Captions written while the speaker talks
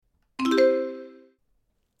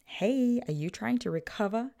hey, are you trying to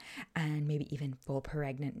recover and maybe even fall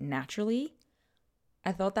pregnant naturally?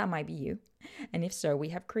 I thought that might be you. And if so, we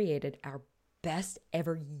have created our best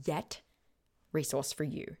ever yet resource for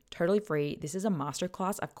you. Totally free. This is a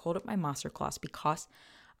masterclass. I've called it my masterclass because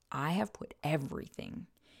I have put everything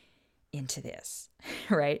into this,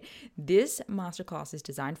 right? This masterclass is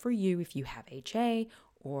designed for you if you have HA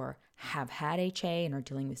or have had HA and are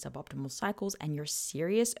dealing with suboptimal cycles and you're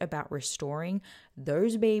serious about restoring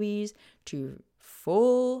those babies to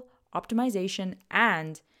full optimization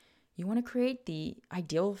and you want to create the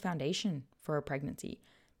ideal foundation for a pregnancy.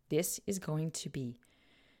 This is going to be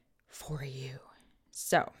for you.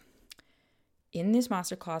 So, in this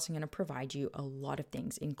masterclass, I'm going to provide you a lot of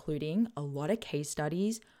things, including a lot of case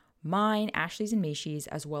studies, mine, Ashley's and Mishi's,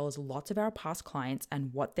 as well as lots of our past clients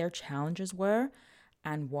and what their challenges were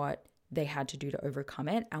and what they had to do to overcome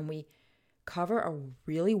it. And we cover a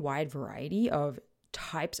really wide variety of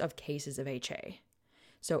types of cases of HA.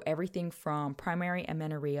 So everything from primary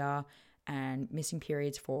amenorrhea and missing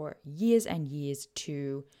periods for years and years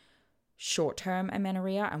to short-term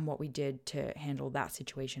amenorrhea and what we did to handle that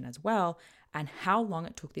situation as well, and how long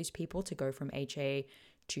it took these people to go from HA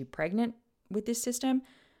to pregnant with this system,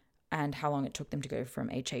 and how long it took them to go from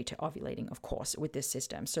HA to ovulating, of course, with this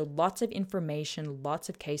system. So lots of information, lots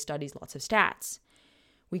of case studies, lots of stats.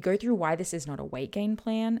 We go through why this is not a weight gain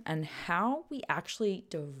plan and how we actually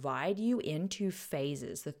divide you into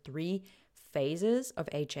phases, the 3 phases of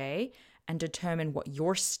HA, and determine what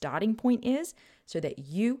your starting point is so that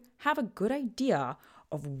you have a good idea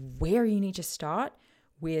of where you need to start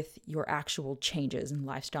with your actual changes and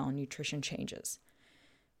lifestyle and nutrition changes.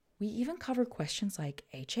 We even cover questions like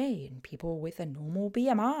HA and people with a normal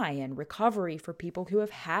BMI and recovery for people who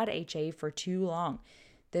have had HA for too long.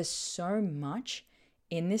 There's so much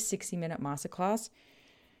in this 60-minute masterclass.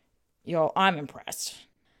 Yo, I'm impressed.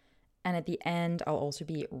 And at the end, I'll also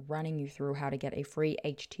be running you through how to get a free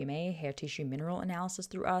HTMA, hair tissue mineral analysis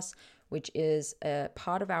through us, which is a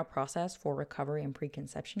part of our process for recovery and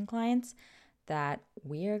preconception clients that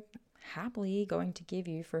we're happily going to give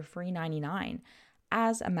you for free $99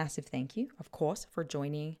 as a massive thank you, of course, for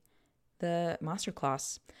joining the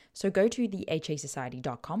masterclass. So go to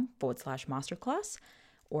thehasociety.com/masterclass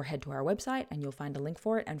or head to our website and you'll find a link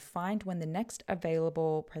for it and find when the next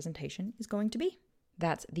available presentation is going to be.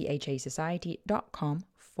 That's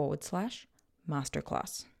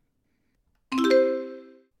thehasociety.com/masterclass.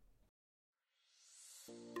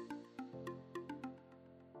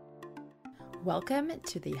 Welcome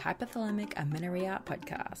to the Hypothalamic Amenorrhea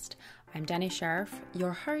podcast. I'm Danny Sheriff,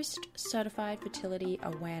 your host, certified fertility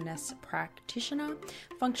awareness practitioner,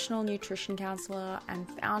 functional nutrition counselor, and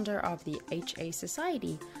founder of the HA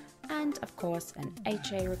Society, and of course, an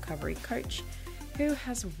HA recovery coach who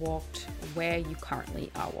has walked where you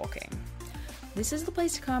currently are walking. This is the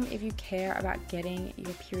place to come if you care about getting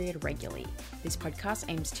your period regularly. This podcast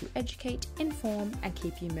aims to educate, inform, and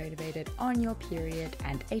keep you motivated on your period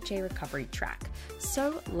and HA recovery track.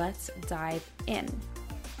 So let's dive in.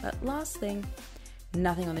 But last thing,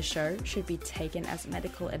 nothing on the show should be taken as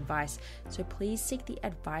medical advice, so please seek the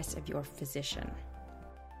advice of your physician.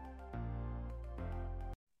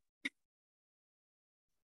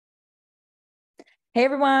 Hey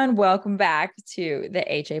everyone, welcome back to the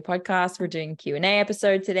HA podcast. We're doing Q&A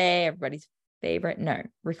episode today. Everybody's favorite. No,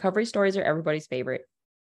 recovery stories are everybody's favorite.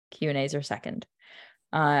 Q&As are second.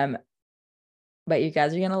 But you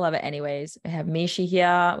guys are going to love it anyways. We have Mishi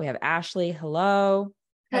here. We have Ashley. Hello.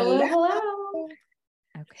 Hello.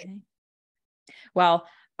 Okay. Well,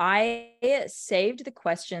 I saved the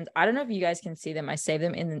questions. I don't know if you guys can see them. I saved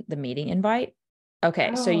them in the meeting invite.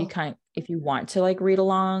 Okay. So you if you want to like read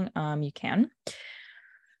along, you can.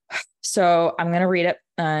 So I'm going to read it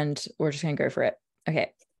and we're just going to go for it.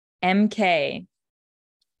 Okay. MK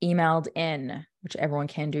emailed in, which everyone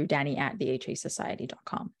can do,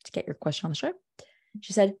 danny@thehasociety.com to get your question on the show.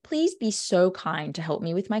 She said, please be so kind to help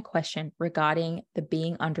me with my question regarding the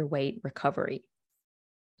being underweight recovery.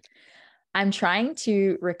 I'm trying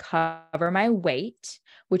to recover my weight,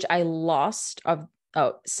 which I lost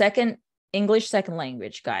English second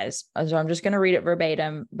language, guys. So I'm just going to read it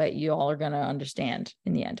verbatim, but you all are going to understand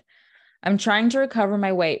in the end. I'm trying to recover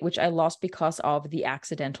my weight, which I lost because of the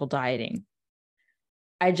accidental dieting.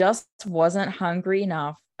 I just wasn't hungry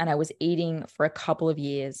enough and I was eating for a couple of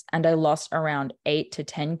years and I lost around 8 to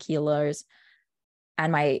 10 kilos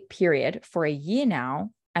and my period for a year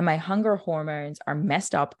now, and my hunger hormones are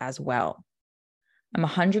messed up as well. I'm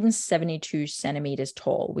 172 centimeters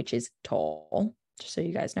tall, which is tall, just so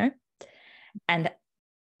you guys know, and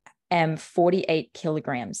am 48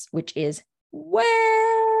 kilograms, which is way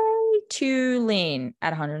too lean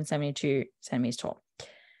at 172 centimeters tall.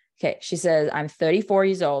 Okay, she says, I'm 34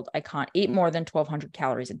 years old. I can't eat more than 1,200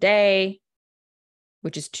 calories a day,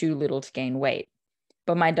 which is too little to gain weight.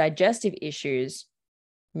 But my digestive issues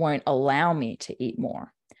won't allow me to eat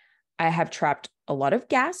more. I have trapped a lot of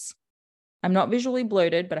gas. I'm not visually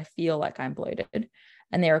bloated, but I feel like I'm bloated.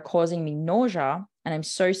 And they are causing me nausea. And I'm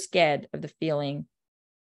so scared of the feeling.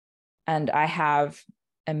 And I have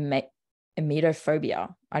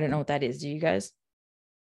emetophobia. I don't know what that is. Do you guys?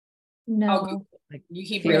 No. Like you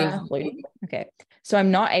keep Feeling bloated. Okay. So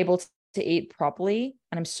I'm not able to eat properly.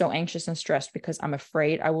 And I'm so anxious and stressed because I'm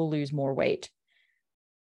afraid I will lose more weight.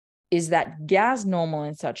 Is that gas normal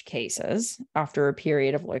in such cases after a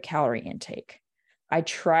period of low calorie intake? I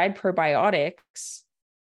tried probiotics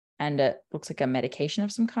and it looks like a medication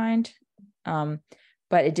of some kind,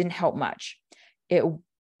 but it didn't help much.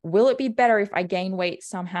 Will it be better if I gain weight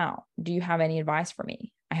somehow? Do you have any advice for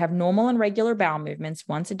me? I have normal and regular bowel movements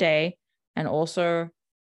once a day, and also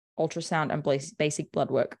ultrasound and basic blood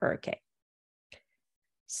work are okay.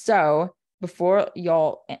 So before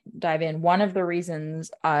y'all dive in, one of the reasons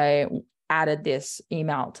I added this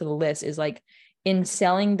email to the list is like in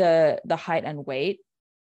selling the height and weight,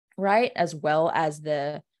 right? As well as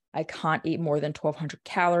I can't eat more than 1,200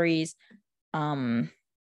 calories. My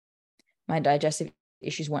digestive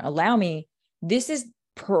issues won't allow me. This is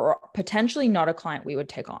potentially not a client we would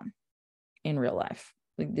take on in real life.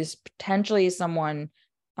 Like this potentially is someone,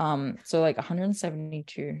 so like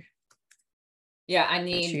 172. Yeah, I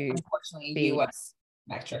need, unfortunately, US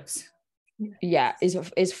metrics. Yeah, is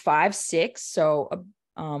 5'6", so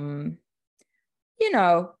kind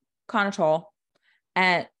of tall,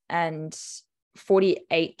 and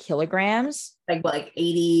 48 kilograms. Like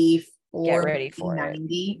 84, get ready for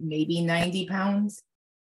 90, maybe 90 pounds.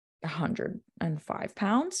 105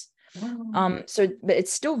 pounds. Wow. So but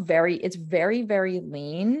it's still very, very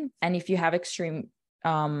lean. And if you have extreme,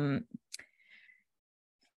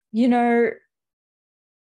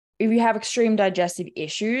 if you have extreme digestive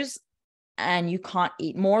issues and you can't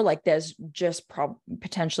eat more, like there's just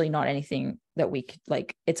potentially not anything that we could,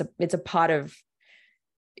 like, it's a part of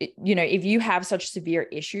it, if you have such severe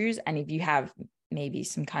issues and if you have maybe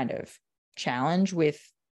some kind of challenge with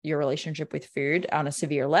your relationship with food on a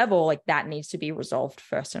severe level, like that needs to be resolved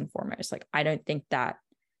first and foremost. Like, I don't think that,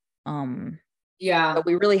 that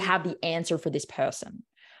we really have the answer for this person.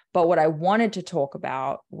 But what I wanted to talk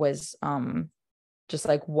about was, just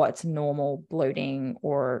like what's normal bloating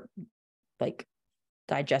or like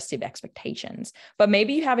digestive expectations. But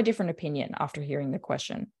maybe you have a different opinion after hearing the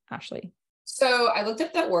question, Ashley. So I looked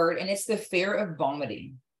up that word and it's the fear of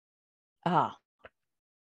vomiting. Fear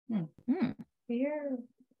of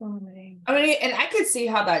vomiting. I mean, and I could see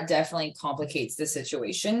how that definitely complicates the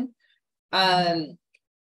situation. Are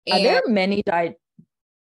there many Go ahead.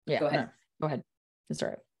 No, go ahead. It's all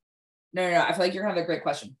right. No. I feel like you're gonna have a great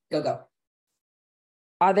question. Go.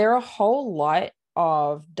 Are there a whole lot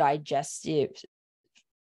of digestive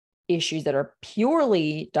issues that are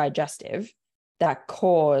purely digestive that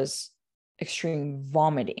cause extreme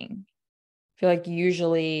vomiting? I feel like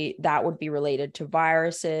usually that would be related to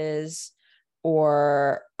viruses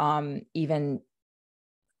or even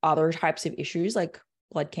other types of issues like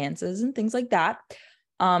blood cancers and things like that.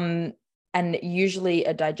 And usually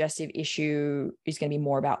a digestive issue is going to be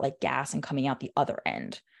more about like gas and coming out the other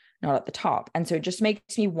end, not at the top. And so it just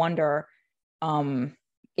makes me wonder,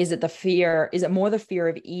 is it more the fear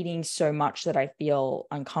of eating so much that I feel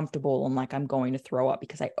uncomfortable and like I'm going to throw up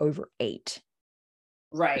because I overate?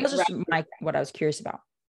 Right. That's just what I was curious about.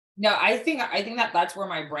 No, I think that's where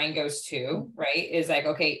my brain goes to, right? Is like,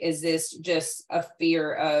 okay, is this just a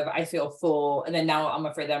fear of I feel full and then now I'm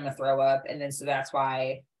afraid that I'm gonna throw up. And then so that's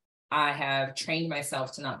why I have trained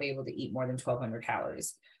myself to not be able to eat more than 1,200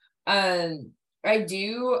 calories. I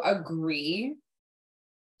do agree.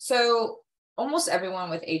 So almost everyone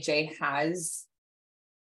with HA has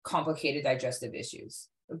complicated digestive issues.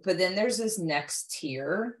 But then there's this next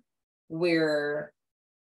tier where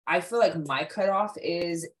I feel like my cutoff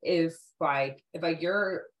is if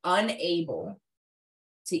you're unable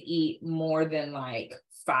to eat more than like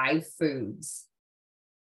 5 foods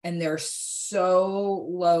and they're so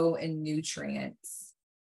low in nutrients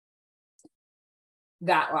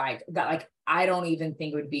that I don't even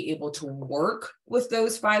think would be able to work with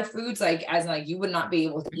those 5 foods. Like as in, like you would not be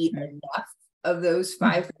able to eat enough of those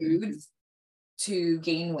 5 foods to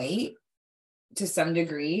gain weight to some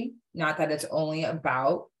degree. Not that it's only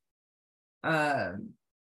about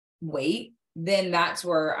weight. Then that's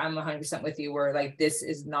where I'm 100% with you, where like this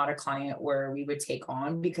is not a client where we would take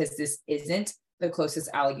on, because this isn't the closest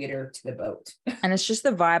alligator to the boat. And it's just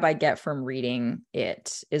the vibe I get from reading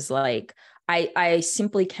it is like, I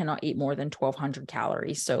simply cannot eat more than 1,200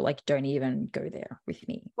 calories. So like, don't even go there with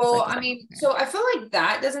me. Well, like, I mean, so I feel like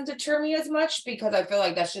that doesn't deter me as much because I feel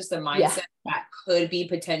like that's just a mindset that could be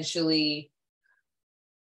potentially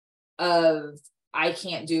of I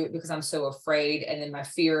can't do it because I'm so afraid, and then my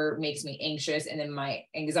fear makes me anxious, and then my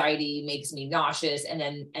anxiety makes me nauseous, and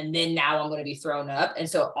then now I'm going to be thrown up. And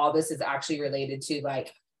so all this is actually related to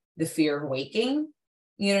like the fear of waking.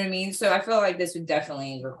 You know what I mean? So I feel like this would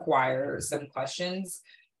definitely require some questions.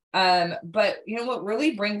 But you know what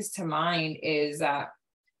really brings to mind is that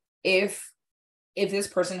if this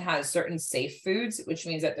person has certain safe foods, which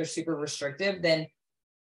means that they're super restrictive, then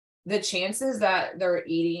the chances that they're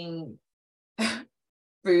eating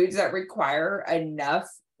foods that require enough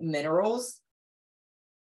minerals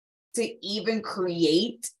to even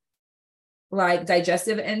create like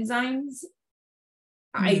digestive enzymes,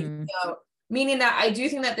 I know, meaning that I do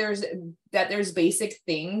think that there's basic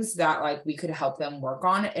things that like we could help them work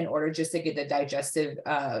on in order just to get the digestive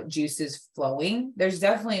juices flowing. There's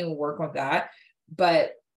definitely work with that,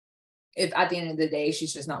 but if at the end of the day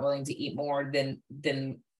she's just not willing to eat more, then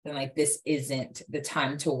like this isn't the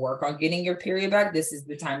time to work on getting your period back. This is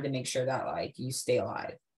the time to make sure that like you stay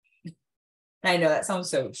alive. I know that sounds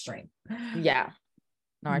so extreme. Yeah.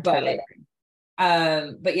 No, I totally agree.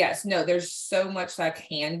 But yes, no, there's so much that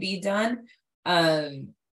can be done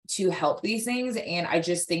to help these things. And I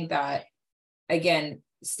just think that, again,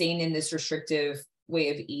 staying in this restrictive way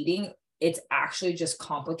of eating, it's actually just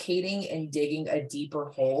complicating and digging a deeper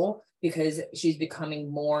hole because she's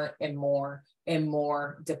becoming more and more and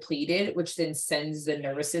more depleted, which then sends the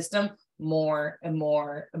nervous system more and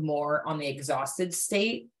more and more on the exhausted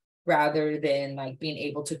state rather than like being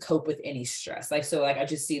able to cope with any stress. Like, so like, I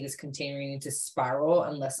just see this continuing to spiral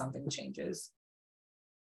unless something changes.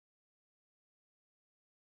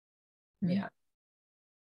 Yeah.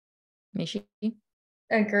 Mishi?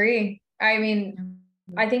 Agree. I mean,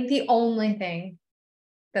 I think the only thing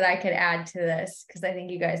that I could add to this, because I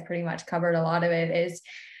think you guys pretty much covered a lot of it, is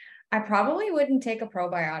I probably wouldn't take a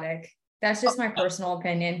probiotic. That's just my personal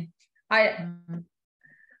opinion. I'm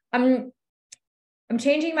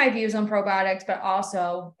changing my views on probiotics, but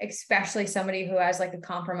also, especially somebody who has like a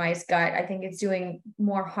compromised gut, I think it's doing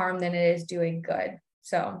more harm than it is doing good.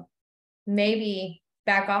 So maybe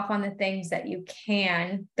back off on the things that you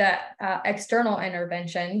can, the external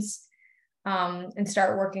interventions, and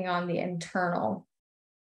start working on the internal.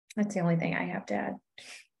 That's the only thing I have to add.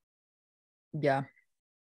 Yeah.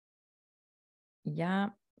 Yeah.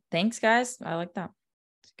 Thanks, guys. I like that.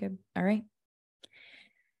 It's good. All right.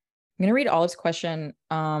 I'm going to read Olive's question.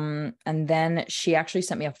 And then she actually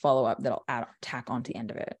sent me a follow-up that I'll tack on to the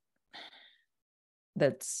end of it.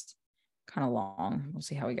 That's kind of long. We'll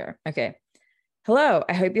see how we go. Okay. Hello.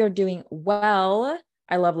 I hope you're doing well.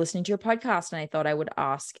 I love listening to your podcast, and I thought I would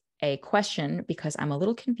ask a question because I'm a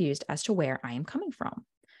little confused as to where I am coming from.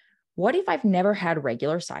 What if I've never had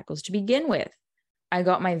regular cycles to begin with? I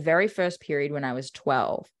got my very first period when I was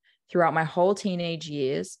 12. Throughout my whole teenage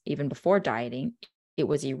years, even before dieting, it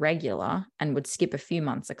was irregular and would skip a few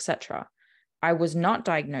months, etc. I was not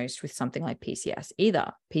diagnosed with something like PCOS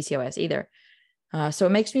either. So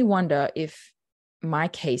it makes me wonder if my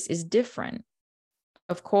case is different.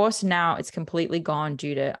 Of course, now it's completely gone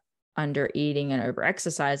due to under eating and over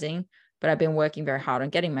exercising, but I've been working very hard on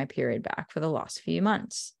getting my period back for the last few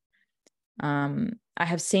months. I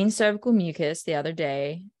have seen cervical mucus the other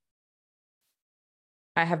day.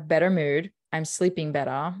 I have better mood. I'm sleeping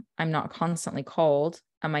better. I'm not constantly cold,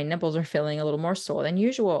 and my nipples are feeling a little more sore than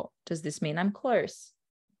usual. Does this mean I'm close?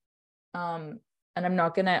 And I'm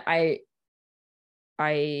not gonna,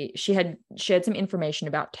 she had shared some information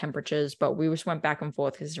about temperatures, but we just went back and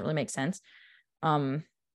forth because it doesn't really make sense. So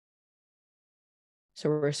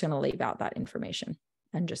we're just going to leave out that information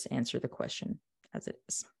and just answer the question as it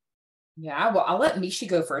is. Yeah, well, I'll let Mishi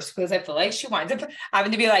go first because I feel like she winds up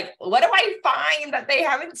having to be like, what do I find that they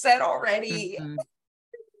haven't said already?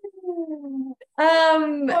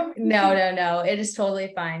 No, it is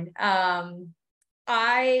totally fine.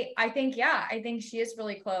 I think she is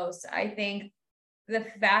really close. I think the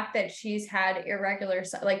fact that she's had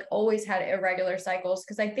always had irregular cycles,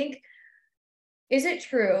 because I think, is it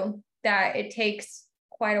true that it takes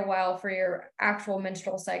quite a while for your actual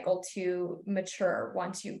menstrual cycle to mature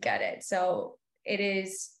once you get it? So it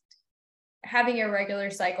is having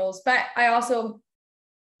irregular cycles, but I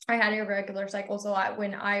had irregular cycles a lot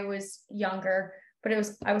when I was younger, but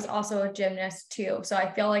I was also a gymnast too. So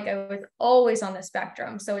I feel like I was always on the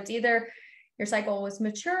spectrum. So it's either your cycle was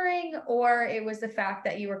maturing or it was the fact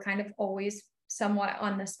that you were kind of always somewhat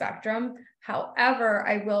on the spectrum. However,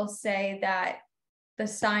 I will say that the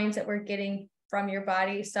signs that we're getting from your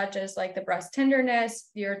body, such as like the breast tenderness,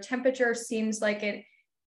 your temperature seems like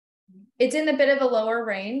it's in a bit of a lower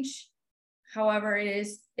range. However,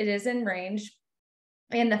 it is in range.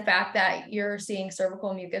 And the fact that you're seeing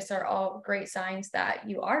cervical mucus are all great signs that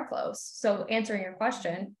you are close. So answering your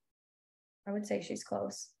question, I would say she's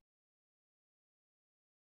close.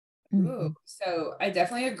 Ooh, so I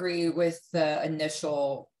definitely agree with the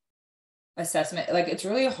initial assessment. Like, it's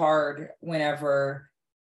really hard whenever,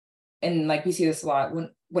 and like we see this a lot,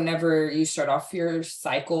 whenever you start off your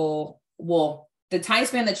cycle, well, the time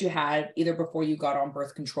span that you had either before you got on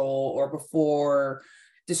birth control or before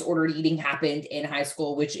disordered eating happened in high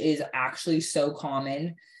school, which is actually so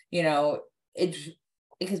common, it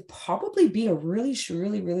could probably be a really,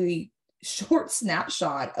 really, really short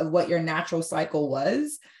snapshot of what your natural cycle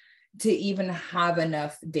was to even have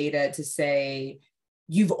enough data to say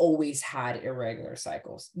you've always had irregular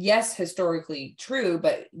cycles. Yes, historically true,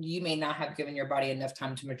 but you may not have given your body enough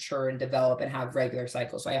time to mature and develop and have regular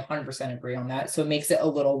cycles. So I 100% agree on that. So it makes it a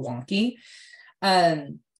little wonky.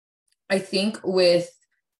 I think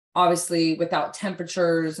obviously without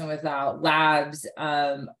temperatures and without labs,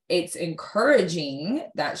 it's encouraging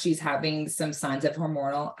that she's having some signs of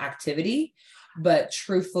hormonal activity, but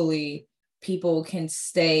truthfully, people can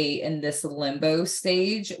stay in this limbo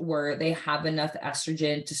stage where they have enough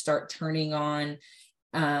estrogen to start turning on,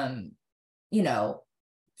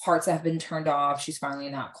 parts that have been turned off. She's finally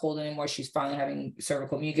not cold anymore. She's finally having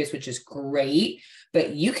cervical mucus, which is great,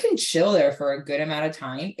 but you can chill there for a good amount of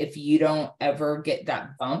time if you don't ever get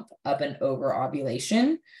that bump up and over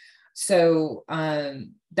ovulation. So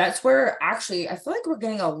that's where actually I feel like we're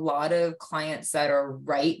getting a lot of clients that are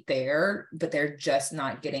right there, but they're just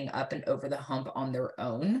not getting up and over the hump on their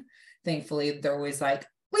own. Thankfully, they're always like,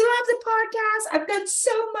 we love the podcast. I've done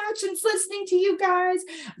so much since listening to you guys.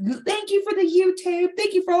 Thank you for the YouTube.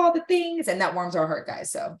 Thank you for all the things. And that warms our heart,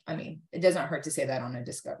 guys. So, I mean, it doesn't hurt to say that on a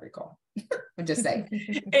discovery call. I'm just saying.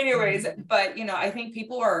 Anyways, but, I think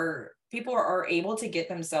people are able to get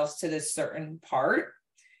themselves to this certain part,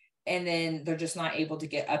 and then they're just not able to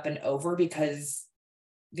get up and over because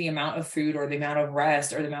the amount of food or the amount of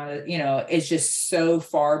rest or the amount of, is just so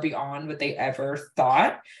far beyond what they ever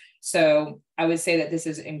thought. So I would say that this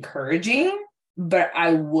is encouraging, but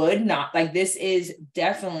I would not, this is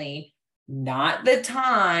definitely not the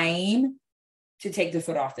time to take the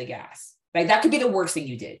foot off the gas. That could be the worst thing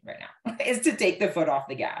you did right now is to take the foot off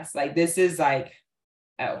the gas. This is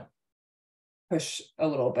push a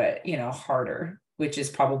little bit, harder, which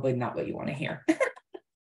is probably not what you want to hear.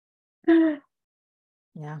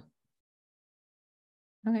 Yeah.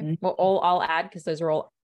 Okay. Well, all I'll add, because those are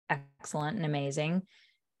all excellent and amazing,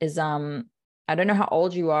 is I don't know how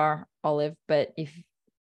old you are, Olive, but if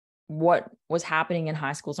what was happening in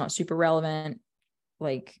high school is not super relevant,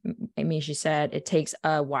 like Amisha said, it takes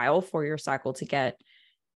a while for your cycle to get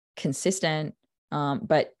consistent.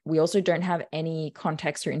 But we also don't have any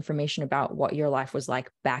context or information about what your life was like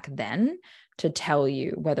back then to tell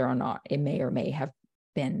you whether or not it may or may have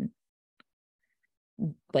been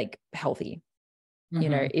healthy.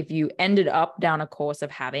 Mm-hmm. If you ended up down a course of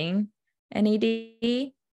having an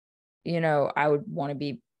ED, I would want to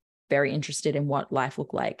be very interested in what life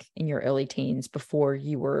looked like in your early teens before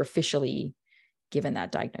you were officially given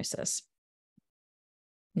that diagnosis.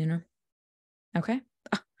 Okay.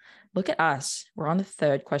 Look at us. We're on the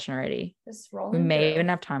third question already. We may even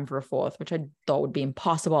have time for a fourth, which I thought would be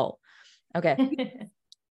impossible. Okay.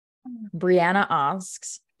 Brianna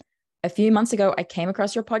asks, a few months ago, I came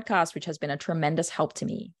across your podcast, which has been a tremendous help to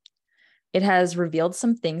me. It has revealed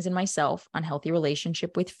some things in myself, unhealthy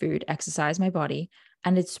relationship with food, exercise, my body,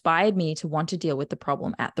 and inspired me to want to deal with the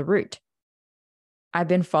problem at the root. I've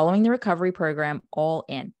been following the recovery program all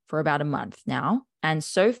in for about a month now, and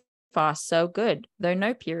so far, so good, though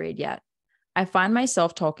no period yet. I find my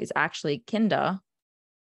self-talk is actually kinder.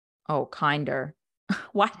 Oh, kinder.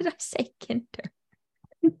 Why did I say kinder?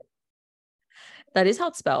 That is how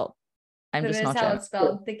it's spelled. I'm just not sure. That is how it's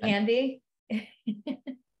spelled. The candy.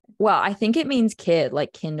 Well, I think it means kid,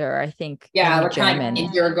 like kinder. I think. Yeah, like German.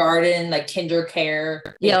 Kindergarten, like kinder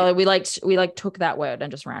care. Yeah, we took that word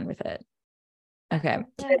and just ran with it. Okay.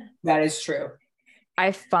 That is true.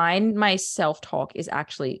 I find my self-talk is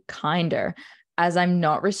actually kinder as I'm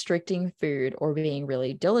not restricting food or being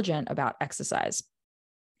really diligent about exercise.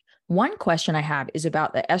 One question I have is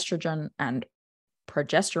about the estrogen and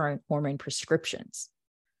progesterone hormone prescriptions.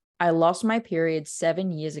 I lost my period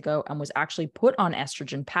 7 years ago and was actually put on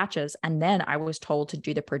estrogen patches, and then I was told to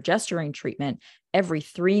do the progesterone treatment every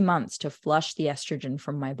 3 months to flush the estrogen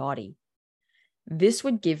from my body. This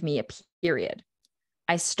would give me a period.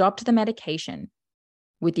 I stopped the medication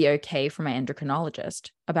with the okay from my endocrinologist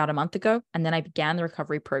about a month ago, and then I began the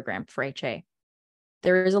recovery program for HA.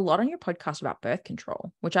 There is a lot on your podcast about birth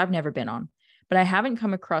control, which I've never been on, but I haven't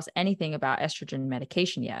come across anything about estrogen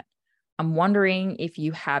medication yet. I'm wondering if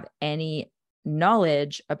you have any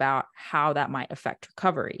knowledge about how that might affect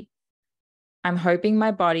recovery. I'm hoping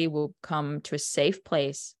my body will come to a safe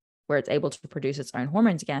place where it's able to produce its own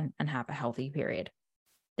hormones again and have a healthy period.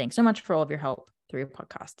 Thanks so much for all of your help through your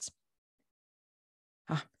podcasts.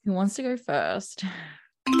 Who wants to go first?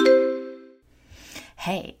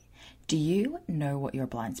 Hey, do you know what your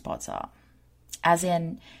blind spots are? As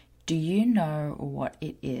in, do you know what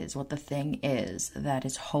it is, what the thing is that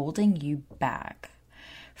is holding you back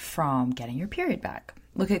from getting your period back?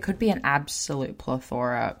 Look, it could be an absolute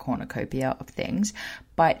plethora, cornucopia of things,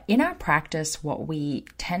 but in our practice,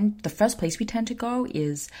 the first place we tend to go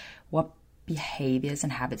is what behaviors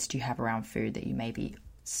and habits do you have around food that you may be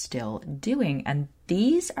still doing? And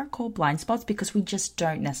these are called blind spots because we just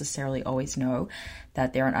don't necessarily always know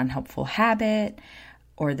that they're an unhelpful habit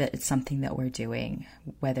or that it's something that we're doing,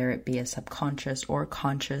 whether it be a subconscious or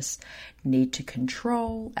conscious need to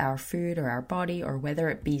control our food or our body, or whether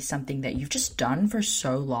it be something that you've just done for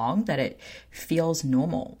so long that it feels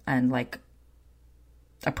normal and like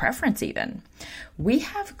a preference even. We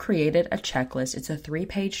have created a checklist. It's a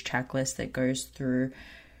 3-page checklist that goes through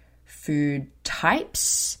food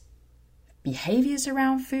types, behaviors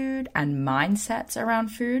around food, and mindsets around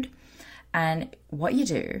food. And what you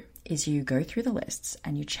do is you go through the lists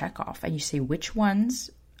and you check off and you see which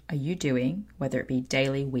ones are you doing, whether it be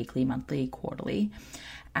daily, weekly, monthly, quarterly,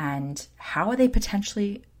 and how are they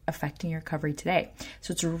potentially affecting your recovery today.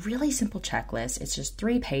 So it's a really simple checklist. It's just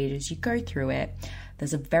 3 pages. You go through it.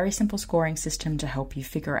 There's a very simple scoring system to help you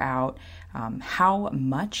figure out how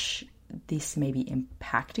much this may be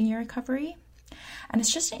impacting your recovery. And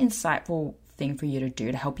it's just an insightful thing for you to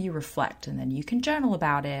do to help you reflect, and then you can journal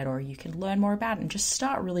about it or you can learn more about it and just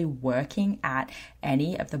start really working at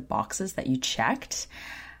any of the boxes that you checked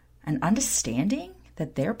and understanding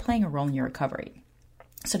that they're playing a role in your recovery.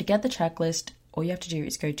 So to get the checklist, all you have to do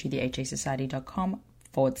is go to the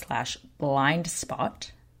hasociety.com/blind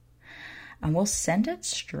spot and we'll send it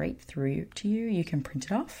straight through to you. You can print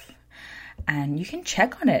it off and you can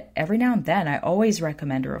check on it every now and then. I always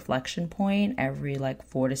recommend a reflection point every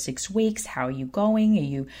 4 to 6 weeks. How are you going? Are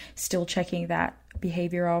you still checking that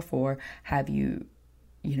behavior off, or have you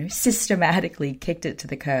systematically kicked it to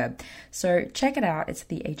the curb? So check it out. It's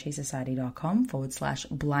the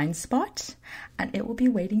hasociety.com/blind spot and it will be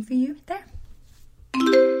waiting for you there.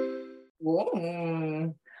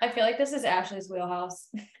 Ooh. I feel like this is Ashley's wheelhouse.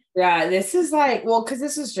 Yeah, this is because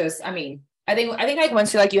this is just, I think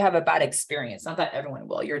once you have a bad experience, not that everyone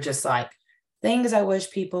will, you're just things I wish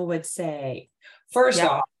people would say. First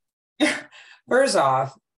off,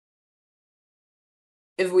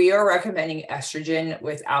 if we are recommending estrogen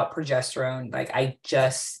without progesterone, I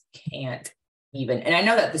just can't even, and I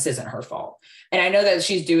know that this isn't her fault. And I know that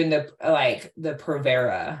she's doing the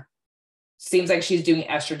Provera. Seems like she's doing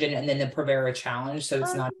estrogen and then the Provera challenge. So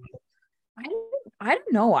it's not. I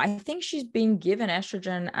don't know. I think she's being given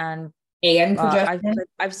estrogen and progesterone.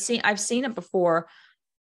 I've seen it before.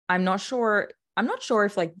 I'm not sure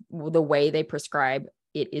if the way they prescribe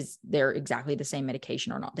it is they're exactly the same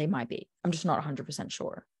medication or not. They might be. I'm just not 100%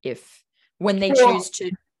 sure if when they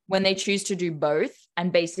choose to do both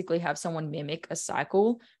and basically have someone mimic a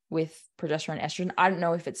cycle with progesterone and estrogen. I don't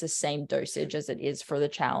know if it's the same dosage as it is for the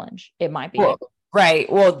challenge. It might be. Well,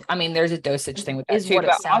 right. Well, there's a dosage thing with that too. What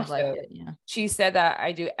it sounds like. Yeah. She said that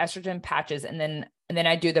I do estrogen patches and then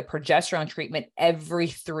I do the progesterone treatment every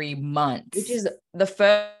 3 months. Which is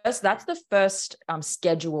that's the first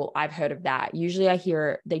schedule I've heard of that. Usually I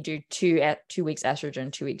hear they do 2 weeks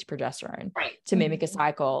estrogen, 2 weeks progesterone, right, to mimic a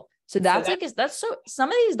cycle. So that's some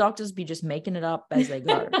of these doctors be just making it up as they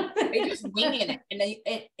go. They just winging it. And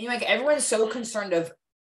everyone's so concerned of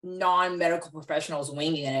non-medical professionals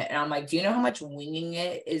winging it. And I'm do you know how much winging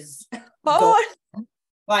it is?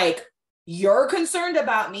 You're concerned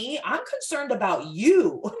about me. I'm concerned about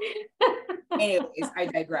you. Anyways, I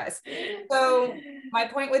digress. So my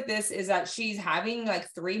point with this is that she's having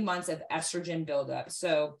 3 months of estrogen buildup.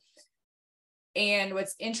 So, and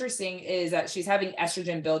what's interesting is that she's having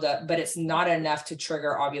estrogen buildup, but it's not enough to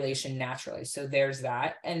trigger ovulation naturally. So there's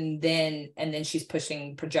that. And then she's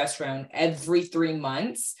pushing progesterone every 3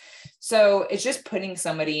 months. So it's just putting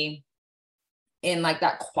somebody in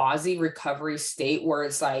that quasi recovery state where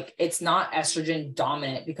it's it's not estrogen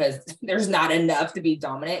dominant because there's not enough to be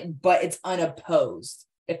dominant, but it's unopposed,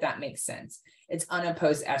 if that makes sense. It's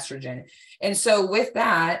unopposed estrogen. And so with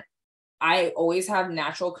that, I always have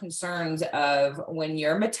natural concerns of when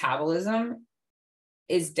your metabolism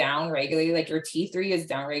is downregulated, like your T3 is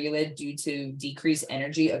downregulated due to decreased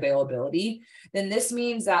energy availability, then this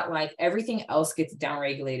means that like everything else gets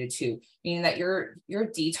downregulated too, meaning that your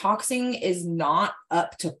detoxing is not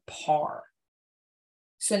up to par.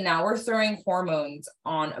 So now we're throwing hormones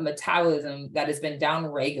on a metabolism that has been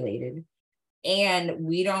downregulated. And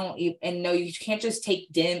we don't and no, you can't just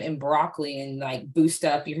take dim and broccoli and like boost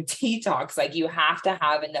up your detox. Like you have to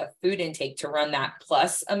have enough food intake to run that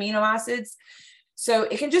plus amino acids. So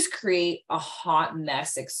it can just create a hot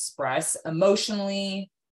mess express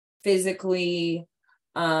emotionally, physically.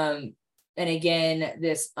 And again,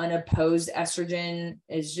 this unopposed estrogen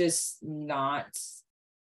is just not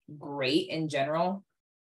great in general.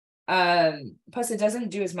 Plus it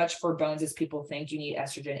doesn't do as much for bones as people think. You need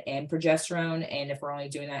estrogen and progesterone. And if we're only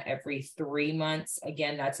doing that every 3 months,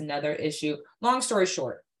 again, that's another issue. Long story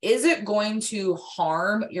short, is it going to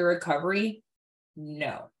harm your recovery?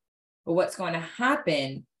 No. But what's going to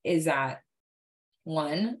happen is that,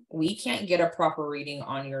 one, we can't get a proper reading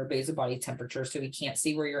on your basal body temperature, so we can't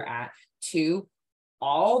see where you're at. Two,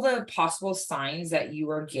 all the possible signs that you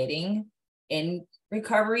are getting in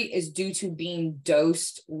recovery is due to being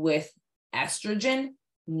dosed with estrogen,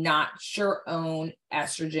 not your own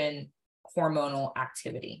estrogen hormonal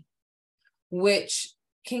activity, which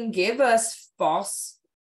can give us false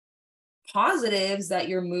positives that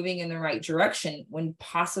you're moving in the right direction when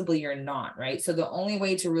possibly you're not, right? So the only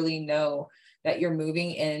way to really know that you're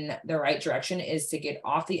moving in the right direction is to get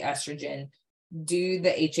off the estrogen, do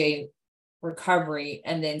the HA recovery,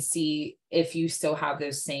 and then see if you still have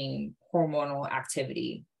those same hormonal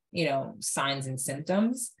activity, signs and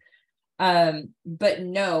symptoms. But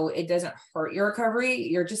no, it doesn't hurt your recovery.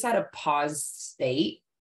 You're just at a pause state.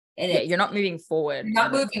 And you're not moving forward. You're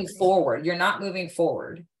not moving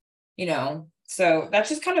forward. So that's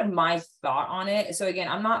just kind of my thought on it. So again,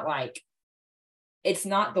 I'm not like, it's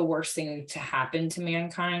not the worst thing to happen to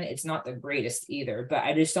mankind. It's not the greatest either, but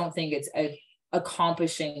I just don't think it's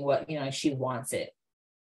accomplishing what, she wants it.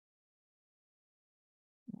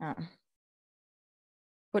 Yeah.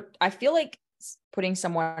 But I feel like putting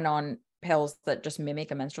someone on pills that just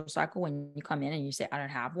mimic a menstrual cycle when you come in and you say, I don't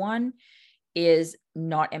have one, is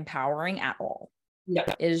not empowering at all. Yeah.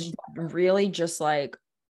 It is really just like,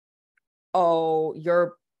 oh,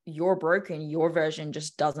 you're broken. Your version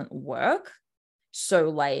just doesn't work. So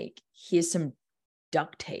like, here's some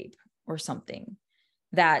duct tape or something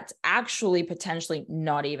that's actually potentially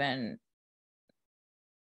not even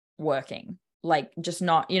working. Like just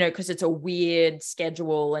not, because it's a weird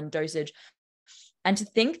schedule and dosage. And to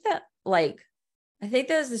think that like, I think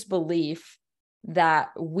there's this belief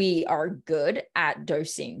that we are good at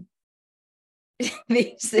dosing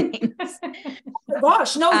these things. Oh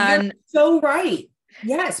gosh, no, you're so right.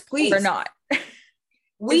 Yes, please. We're not.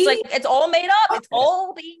 It's like, it's all made up. It's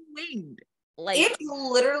all being winged. Like, it's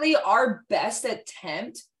literally our best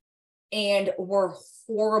attempt and we're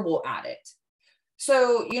horrible at it.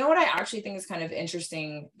 So, what I actually think is kind of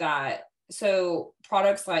interesting so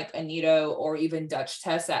products like Anito or even Dutch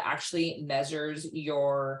test that actually measures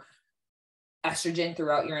your estrogen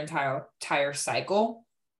throughout your entire cycle,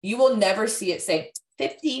 you will never see it say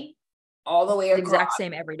 50 all the way across. Exact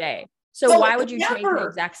same every day. So why would you change the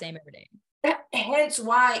exact same every day? Hence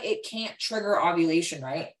why it can't trigger ovulation,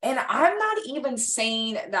 right? And I'm not even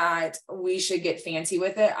saying that we should get fancy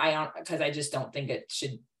with it. Because I just don't think it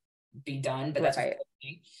should be done. But that's right.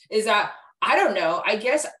 Is that, I don't know. I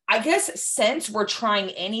guess since we're trying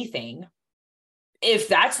anything, if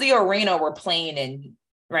that's the arena we're playing in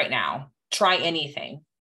right now, try anything.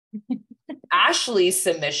 Ashley's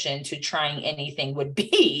submission to trying anything would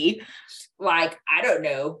be like, I don't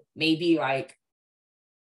know, maybe like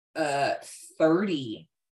 30,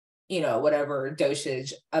 whatever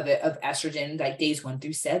dosage of estrogen, like days 1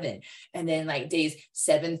 through 7. And then like days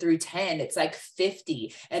 7 through 10, it's like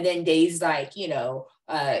 50. And then days like,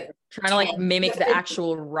 trying to like mimic the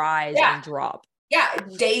actual rise and drop. Yeah.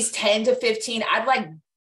 Days 10 to 15, I'd like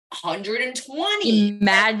 120.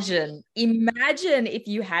 Imagine if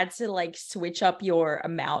you had to like switch up your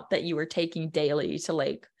amount that you were taking daily to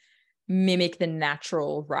like mimic the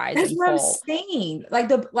natural rise. That's and what fall. I'm saying.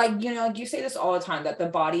 You say this all the time, that the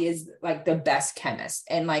body is like the best chemist,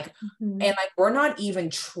 and we're not even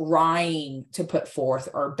trying to put forth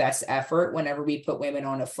our best effort whenever we put women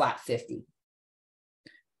on a flat 50.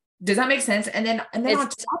 Does that make sense? And then on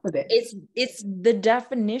top of it, it's the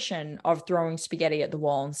definition of throwing spaghetti at the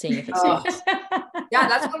wall and seeing if it sticks. Yeah,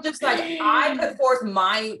 that's what I'm just like, I put forth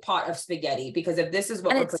my pot of spaghetti, because if this is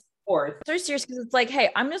what we're putting forth. So serious, because it's like, hey,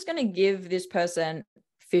 I'm just going to give this person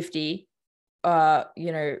 50, of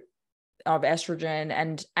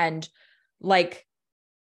estrogen and like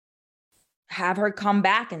have her come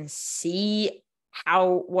back and see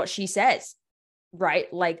what she says,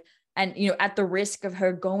 right? Like, and, at the risk of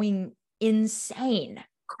her going insane,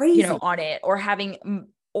 Crazy. On it, or having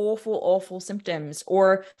awful symptoms,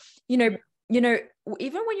 or, even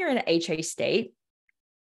when you're in an HA state,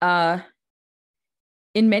 in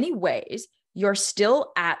many ways, you're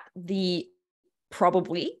still at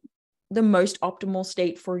probably the most optimal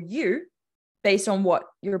state for you based on what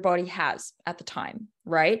your body has at the time,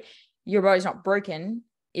 right? Your body's not broken,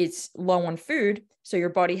 it's low on food. So your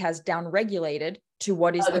body has downregulated to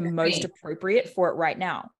what is the most appropriate for it right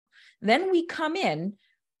now. Then we come in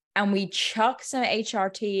and we chuck some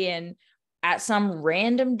HRT in at some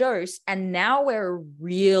random dose. And now we're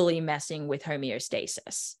really messing with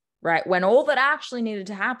homeostasis, right? When all that actually needed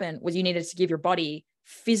to happen was you needed to give your body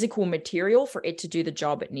physical material for it to do the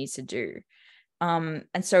job it needs to do. And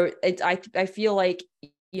so I feel like,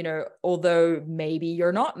 although maybe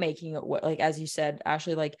you're not making it, like, as you said,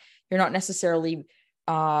 Ashley, like you're not necessarily,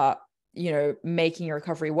 making your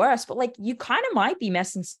recovery worse, but like you kind of might be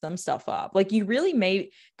messing some stuff up. Like you really may,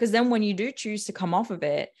 because then when you do choose to come off of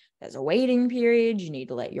it, there's a waiting period. You need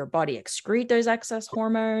to let your body excrete those excess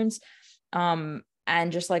hormones,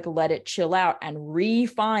 and just like let it chill out and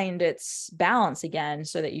re-find its balance again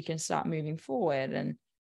so that you can start moving forward. And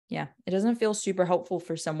yeah, it doesn't feel super helpful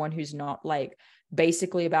for someone who's not like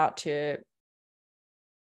basically about to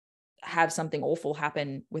have something awful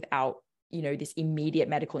happen without, this immediate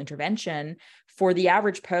medical intervention. For the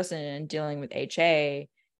average person dealing with HA,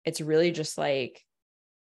 it's really just like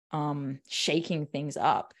shaking things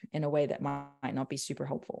up in a way that might not be super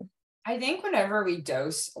helpful. I think whenever we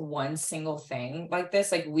dose one single thing like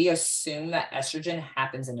this, like we assume that estrogen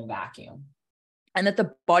happens in a vacuum. And that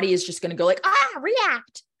the body is just going to go like,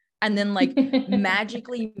 react. And then like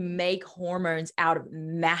magically make hormones out of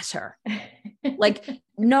matter. Like,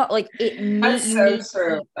 no, like That's so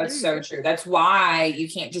true. That's so true. That's why you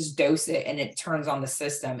can't just dose it and it turns on the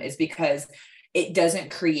system, is because it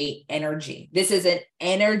doesn't create energy. This is an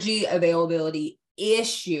energy availability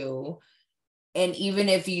issue. And even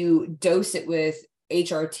if you dose it with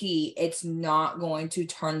HRT, it's not going to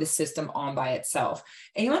turn the system on by itself.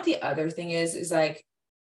 And you know what the other thing is like,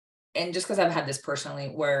 and just because I've had this personally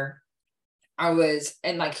where I was,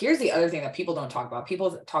 and like, here's the other thing that people don't talk about.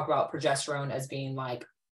 People talk about progesterone as being like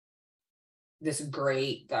this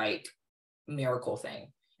great, like miracle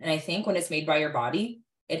thing. And I think when it's made by your body,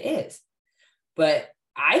 it is. But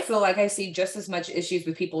I feel like I see just as much issues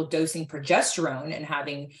with people dosing progesterone and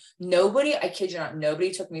having I kid you not,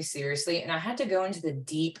 nobody took me seriously. And I had to go into the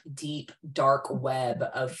deep, dark web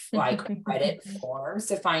of like Reddit forums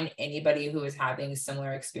to find anybody who was having a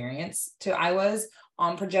similar experience to I was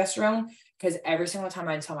on progesterone. Because every single time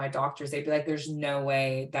I tell my doctors, they'd be like, there's no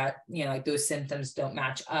way that, like those symptoms don't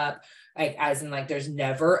match up. Like, as in like, there's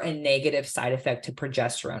never a negative side effect to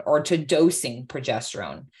progesterone or to dosing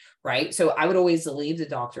progesterone. Right. So I would always leave the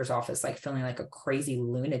doctor's office, like feeling like a crazy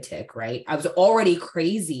lunatic. Right. I was already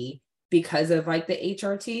crazy because of like the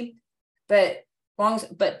HRT, but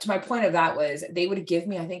to my point of that was they would give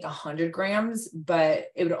me, I think 100 grams, but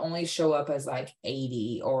it would only show up as like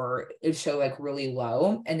 80, or it would show like really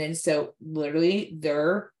low. And then, so literally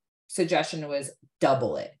their suggestion was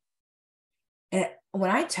double it. And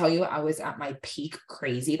when I tell you, I was at my peak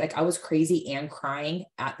crazy, like I was crazy and crying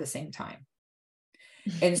at the same time.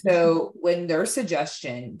 And so when their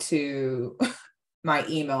suggestion to my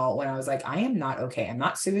email, when I was like, I am not okay, I'm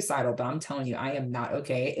not suicidal, but I'm telling you, I am not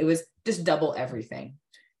okay, it was just double everything.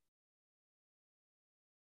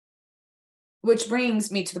 Which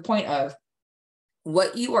brings me to the point of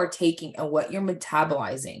what you are taking and what you're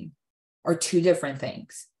metabolizing are two different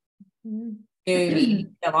things. Mm-hmm.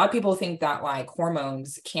 A lot of people think that like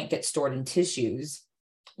hormones can't get stored in tissues.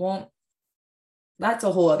 Well, that's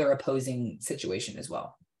a whole other opposing situation as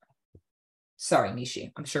well. Sorry,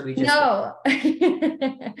 Mishi. I'm sure we just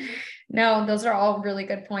no, those are all really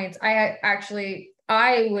good points. I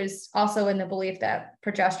was also in the belief that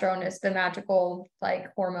progesterone is the magical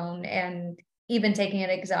like hormone, and even taking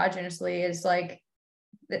it exogenously is like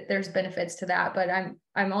there's benefits to that. But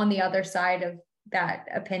I'm on the other side of that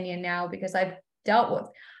opinion now, because I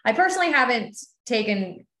personally haven't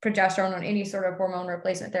taken progesterone on any sort of hormone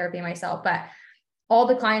replacement therapy myself, but all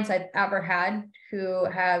the clients I've ever had who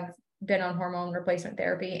have been on hormone replacement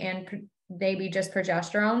therapy and maybe just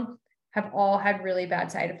progesterone have all had really bad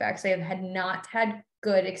side effects. They have not had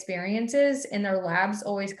good experiences, and their labs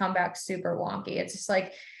always come back super wonky. It's just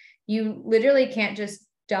like, you literally can't just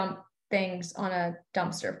dump things on a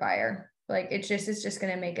dumpster fire. Like it's just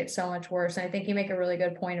going to make it so much worse. And I think you make a really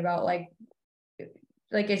good point about like,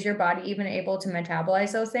 is your body even able to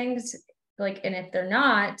metabolize those things? Like, and if they're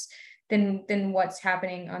not, then what's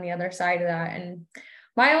happening on the other side of that? And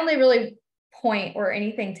my only really point or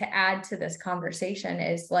anything to add to this conversation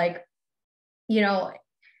is like, you know,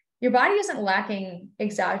 your body isn't lacking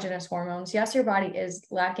exogenous hormones. Yes, your body is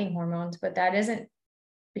lacking hormones, but that isn't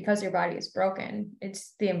because your body is broken.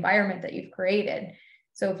 It's the environment that you've created.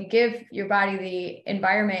 So if you give your body the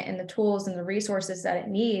environment and the tools and the resources that it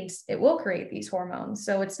needs, it will create these hormones.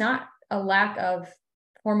 So it's not a lack of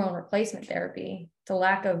hormone replacement therapy. It's a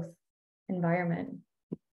lack of environment.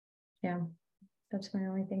 Yeah, that's my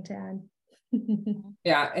only thing to add.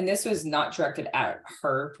 Yeah, and this was not directed at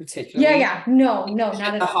her particularly. Yeah, no, not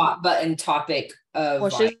at the all. hot button topic of. Well,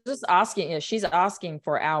 she's just asking. She's asking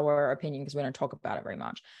for our opinion because we don't talk about it very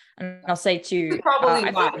much. And I'll say too,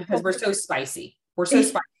 probably why, because we're so spicy. We're so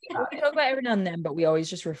spicy. We talk about it every now and then, but we always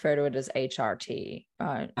just refer to it as HRT,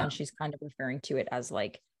 and she's kind of referring to it as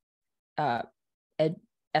like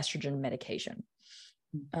estrogen medication.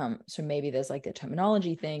 So maybe there's like a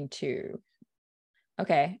terminology thing too.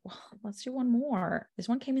 Okay, well, let's do one more. This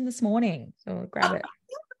one came in this morning, so grab it.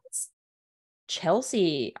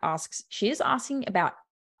 Chelsea asks, she is asking about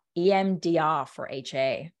EMDR for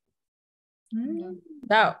HA.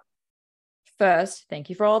 So first, thank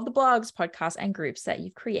you for all of the blogs, podcasts, and groups that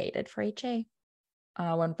you've created for HA.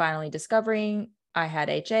 When finally discovering I had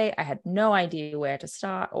HA, I had no idea where to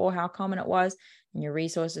start or how common it was, and your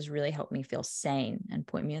resources really helped me feel sane and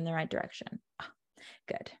point me in the right direction.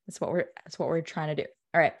 Good. That's what we're trying to do.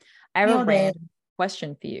 All right. I have a random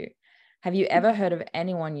question for you. Have you ever heard of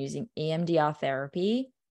anyone using EMDR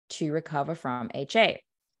therapy to recover from HA?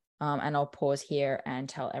 And I'll pause here and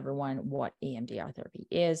tell everyone what EMDR therapy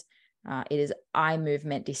is. It is eye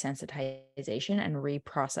movement desensitization and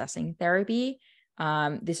reprocessing therapy.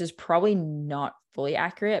 This is probably not fully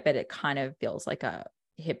accurate, but it kind of feels like a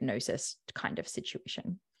hypnosis kind of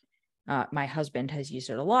situation. My husband has used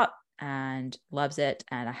it a lot and loves it.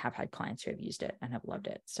 And I have had clients who have used it and have loved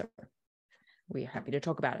it. So we're happy to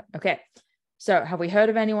talk about it. Okay. So have we heard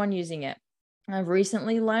of anyone using it? I've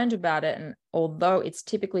recently learned about it. And although it's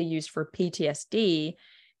typically used for PTSD,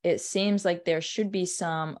 it seems like there should be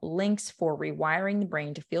some links for rewiring the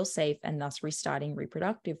brain to feel safe and thus restarting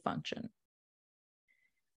reproductive function.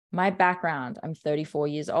 My background, I'm 34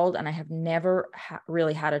 years old and I have never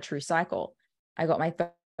really had a true cycle. I got my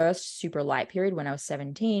first super light period when I was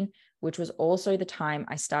 17, which was also the time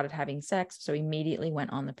I started having sex, so immediately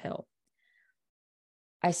went on the pill.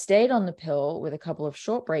 I stayed on the pill with a couple of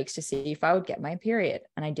short breaks to see if I would get my period,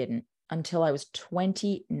 and I didn't until I was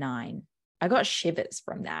 29. I got shivers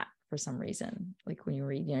from that for some reason, like when you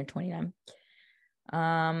read, 29.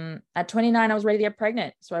 At 29, I was ready to get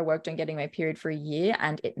pregnant, so I worked on getting my period for a year,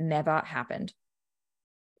 and it never happened.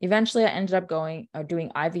 Eventually, I ended up doing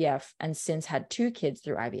IVF and since had 2 kids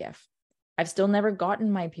through IVF. I've still never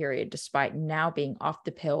gotten my period despite now being off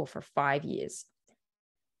the pill for 5 years.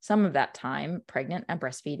 Some of that time, pregnant and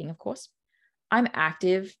breastfeeding, of course. I'm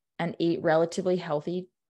active and eat relatively healthy,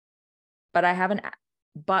 but I have an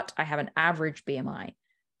average BMI.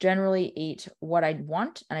 Generally eat what I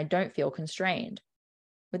want and I don't feel constrained.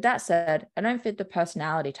 With that said, I don't fit the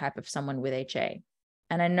personality type of someone with HA.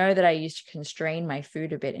 And I know that I used to constrain my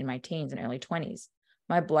food a bit in my teens and early 20s.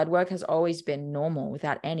 My blood work has always been normal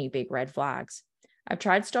without any big red flags. I've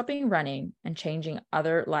tried stopping running and changing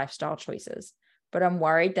other lifestyle choices, but I'm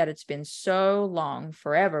worried that it's been so long,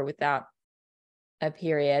 forever without a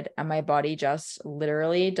period, and my body just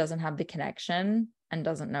literally doesn't have the connection and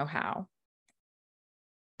doesn't know how.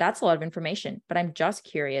 That's a lot of information, but I'm just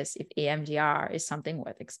curious if EMDR is something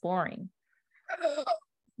worth exploring.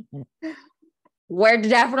 We're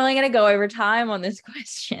definitely going to go over time on this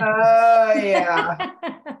question. Oh, yeah.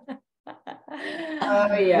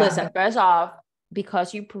 Oh, yeah. Listen, first off,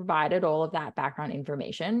 because you provided all of that background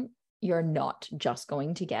information, you're not just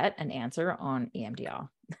going to get an answer on EMDR.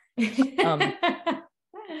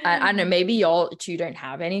 I don't know, maybe y'all two don't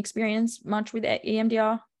have any experience much with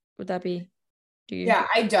EMDR. Would that be? Do you? Yeah,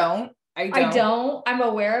 I don't. I'm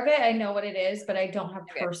aware of it. I know what it is, but I don't have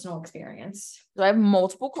personal experience. So I have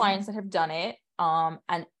multiple clients that have done it.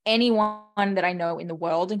 And anyone that I know in the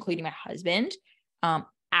world, including my husband,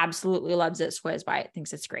 absolutely loves it, swears by it,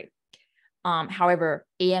 thinks it's great. However,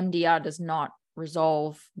 EMDR does not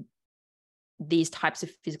resolve these types of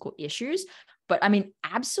physical issues. But I mean,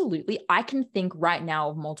 absolutely, I can think right now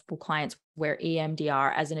of multiple clients where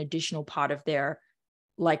EMDR as an additional part of their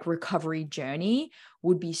like recovery journey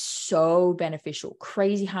would be so beneficial.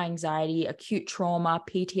 Crazy high anxiety, acute trauma,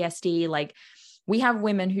 PTSD. Like we have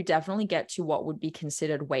women who definitely get to what would be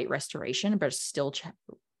considered weight restoration, but still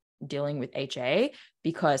dealing with HA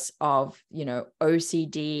because of, you know,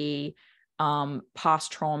 OCD,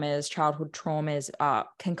 past traumas, childhood traumas,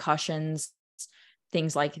 concussions,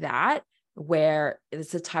 things like that, where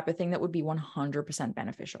it's the type of thing that would be 100%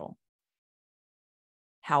 beneficial.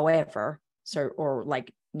 However, or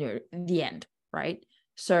like, you know, the end, right?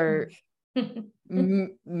 So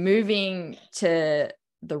moving to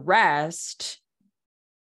the rest,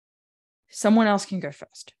 someone else can go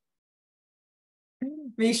first.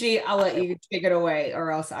 Mishi, I'll let you take it away,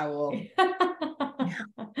 or else I will.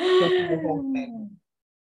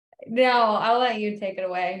 No, I'll let you take it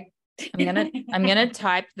away. I'm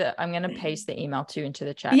gonna paste the email too into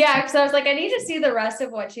the chat. Yeah, because I was like, I need to see the rest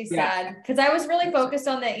of what she said, because I was really focused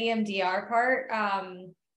on the EMDR part.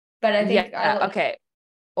 But I think okay.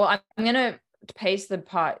 Well, I'm gonna paste the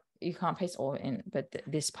part. You can't paste all in, but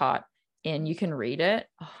this part in. You can read it.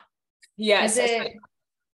 Yes.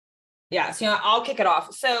 Yeah, so I'll kick it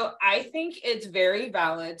off. So I think it's very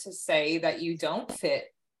valid to say that you don't fit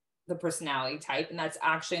the personality type, and that's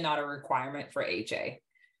actually not a requirement for HA.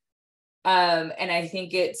 And I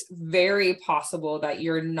think it's very possible that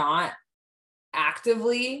you're not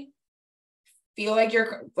actively feel like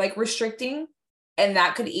you're like restricting, and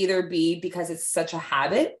that could either be because it's such a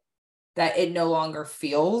habit that it no longer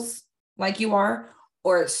feels like you are,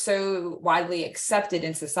 or it's so widely accepted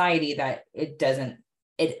in society that it doesn't,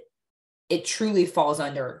 it truly falls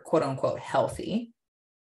under quote unquote healthy.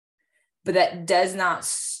 But that does not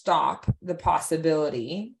stop the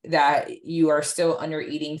possibility that you are still under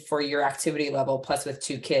eating for your activity level, plus with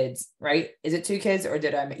 2 kids, right? Is it 2 kids or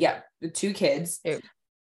did I? Yeah, 2 kids.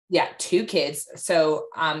 Yeah, 2 kids. So,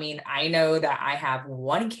 I mean, I know that I have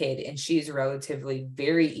 1 kid and she's relatively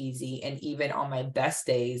very easy. And even on my best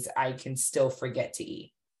days, I can still forget to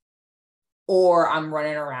eat. Or I'm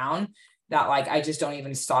running around that like, I just don't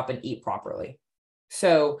even stop and eat properly.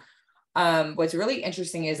 So, what's really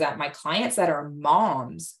interesting is that my clients that are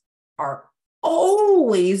moms are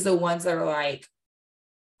always the ones that are like,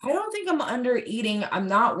 I don't think I'm under eating. I'm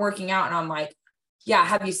not working out. And I'm like, yeah,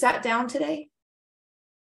 have you sat down today?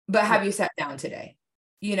 But have you sat down today?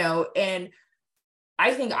 You know, and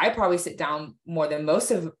I think I probably sit down more than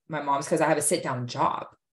most of my moms because I have a sit down job.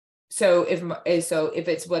 So if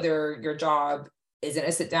it's whether your job isn't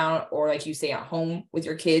a sit down or like you stay at home with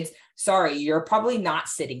your kids, sorry, you're probably not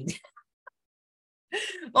sitting down.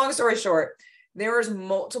 Long story short, there was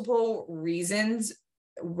multiple reasons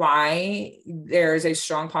why there's a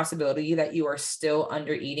strong possibility that you are still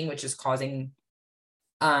under eating, which is causing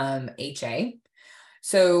HA.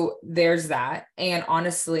 So there's that. And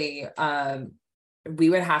honestly, we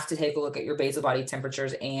would have to take a look at your basal body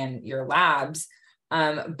temperatures and your labs.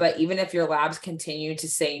 But even if your labs continue to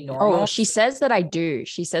say normal. Oh, she says that I do.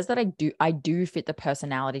 She says that I do fit the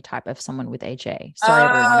personality type of someone with HA. Sorry,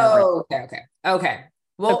 everyone. Okay.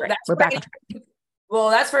 Well, okay. We're back on track.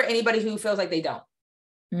 Well, that's for anybody who feels like they don't.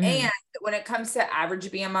 Mm. And when it comes to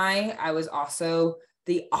average BMI, I was also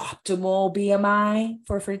the optimal BMI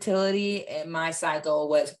for fertility, and my cycle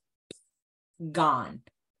was gone,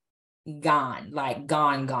 like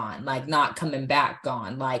not coming back,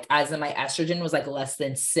 gone. Like as in my estrogen was like less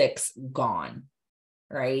than 6, gone,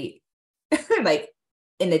 right? Like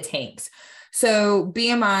in the tanks. So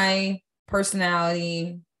BMI,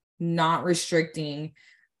 personality, not restricting.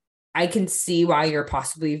 I can see why you're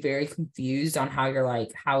possibly very confused on how you're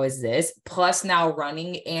like, how is this? Plus now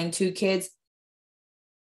running and 2 kids.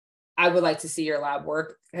 I would like to see your lab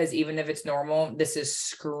work because even if it's normal, this is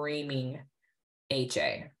screaming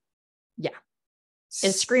HA. Yeah.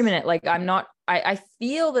 It's screaming it. Like I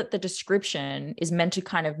feel that the description is meant to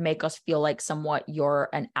kind of make us feel like somewhat you're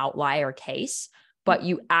an outlier case, but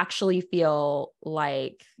you actually feel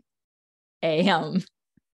like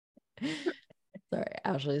sorry,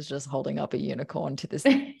 Ashley's just holding up a unicorn to this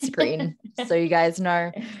screen. So you guys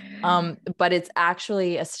know, but it's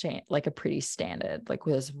actually a pretty standard, like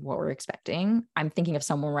with what we're expecting. I'm thinking of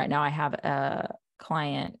someone right now. I have a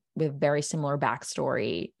client with very similar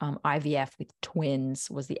backstory. IVF with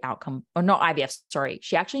twins was the outcome, or not IVF. Sorry.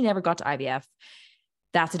 She actually never got to IVF.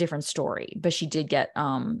 That's a different story, but she did get,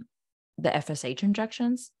 the FSH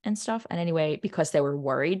injections and stuff. And anyway, because they were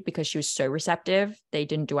worried because she was so receptive, they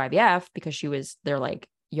didn't do IVF because they're like,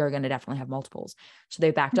 you're going to definitely have multiples. So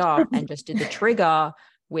they backed off and just did the trigger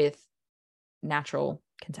with natural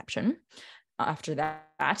conception after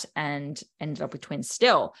that and ended up with twins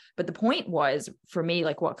still. But the point was for me,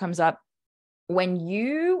 like what comes up when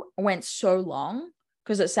you went so long,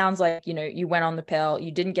 because it sounds like, you know, you went on the pill,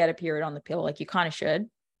 you didn't get a period on the pill, like you kind of should,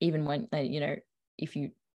 even when, you know, if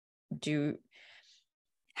you do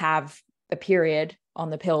have a period on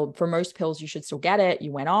the pill, for most pills, you should still get it.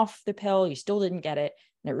 You went off the pill, you still didn't get it.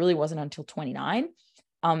 And it really wasn't until 29.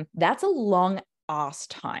 That's a long ass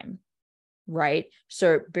time, right?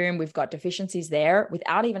 So boom, we've got deficiencies there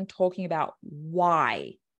without even talking about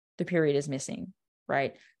why the period is missing,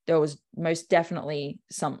 right? There was most definitely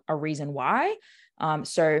a reason why.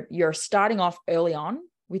 So you're starting off early on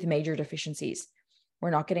with major deficiencies.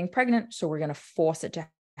 We're not getting pregnant, so we're going to force it to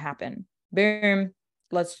happen. Boom.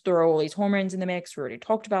 Let's throw all these hormones in the mix. We already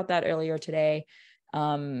talked about that earlier today.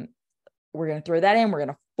 We're going to throw that in. We're going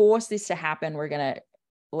to force this to happen. We're going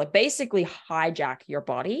to basically hijack your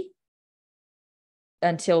body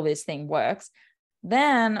until this thing works.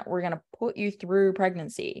 Then we're going to put you through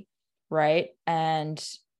pregnancy, right? And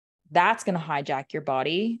that's going to hijack your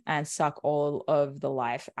body and suck all of the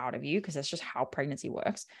life out of you, because that's just how pregnancy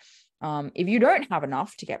works. If you don't have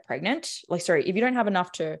enough to get pregnant, if you don't have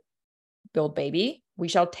enough to build baby, we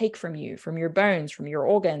shall take from you, from your bones, from your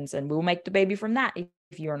organs, and we'll make the baby from that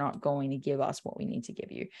if you're not going to give us what we need to give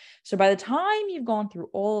you. So by the time you've gone through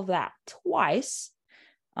all of that twice,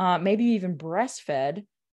 maybe even breastfed,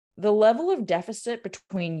 the level of deficit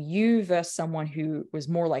between you versus someone who was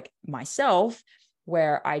more like myself,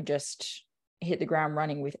 where I just hit the ground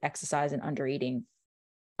running with exercise and under eating.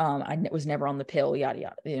 I was never on the pill, yada,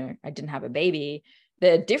 yada. You know, I didn't have a baby.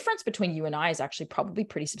 The difference between you and I is actually probably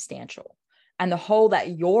pretty substantial. And the hole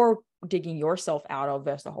that you're digging yourself out of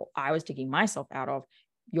versus the hole I was digging myself out of,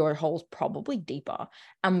 your hole's probably deeper.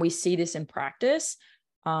 And we see this in practice.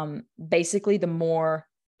 Basically, the more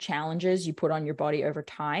challenges you put on your body over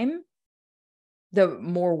time, the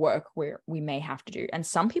more work we may have to do. And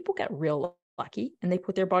some people get real lucky and they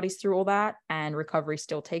put their bodies through all that, and recovery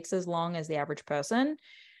still takes as long as the average person.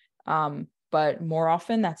 But more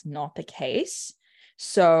often that's not the case.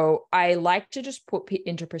 So I like to just put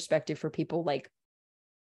into perspective for people, like,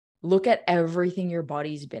 look at everything your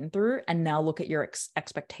body's been through, and now look at your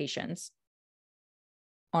expectations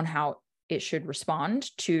on how it should respond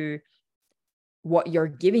to what you're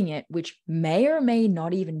giving it, which may or may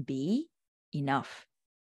not even be enough,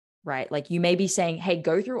 right? Like, you may be saying, hey,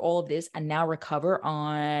 go through all of this and now recover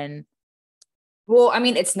on. Well, I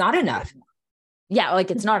mean, it's not enough. Yeah, like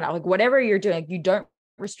it's not enough. Like, whatever you're doing, like, you don't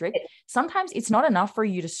restrict. Sometimes it's not enough for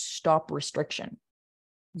you to stop restriction.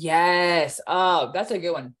 Yes. Oh, that's a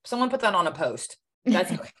good one. Someone put that on a post.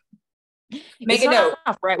 That's Make a note,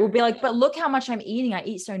 right? We'll be like, but look how much I'm eating. I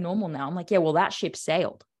eat so normal now. I'm like, yeah, well, that ship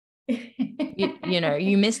sailed. you know,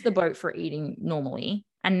 you missed the boat for eating normally,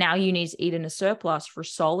 and now you need to eat in a surplus for a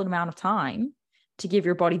solid amount of time to give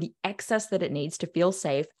your body the excess that it needs to feel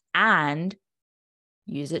safe and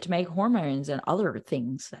use it to make hormones and other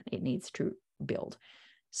things that it needs to build.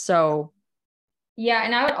 So yeah,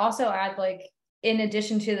 and I would also add, like, in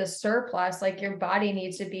addition to the surplus, like, your body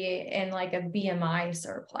needs to be in like a BMI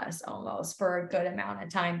surplus almost for a good amount of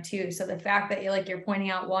time too. So the fact that you're pointing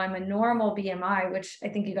out, well, I'm a normal BMI, which I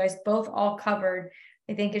think you guys both all covered,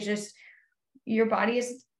 I think it's just, your body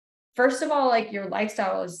is, first of all, like, your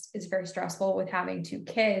lifestyle is very stressful with having 2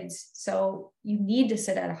 kids. So you need to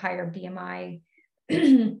sit at a higher BMI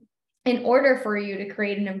in order for you to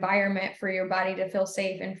create an environment for your body to feel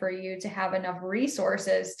safe and for you to have enough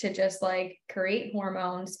resources to just like create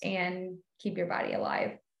hormones and keep your body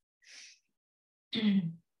alive.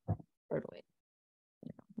 Totally.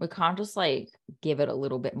 We can't just like give it a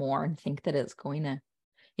little bit more and think that it's going to,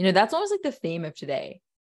 you know, that's almost like the theme of today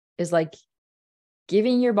is like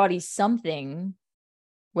giving your body something,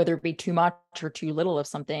 whether it be too much or too little of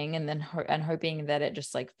something, and then hoping that it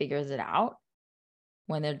just like figures it out,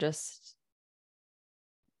 when they're just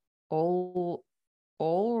all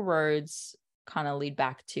roads kind of lead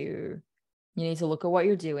back to, you need to look at what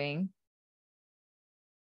you're doing,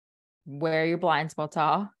 where your blind spots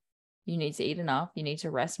are. You need to eat enough, you need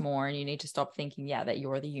to rest more, and you need to stop thinking, yeah, that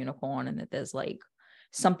you're the unicorn and that there's like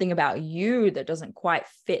something about you that doesn't quite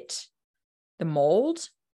fit the mold.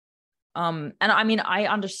 And I mean, I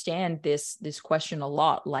understand this question a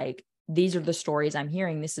lot. Like, these are the stories I'm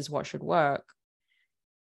hearing. This is what should work.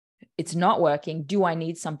 It's not working. Do I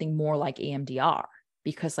need something more like EMDR?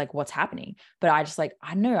 Because like, what's happening? But I just like,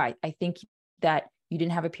 I don't know. I think that you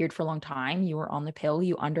didn't have a period for a long time. You were on the pill,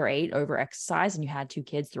 you underate, over exercise, and you had 2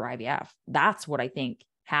 kids through IVF. That's what I think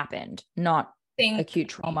happened, not acute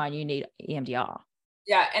trauma and you need EMDR.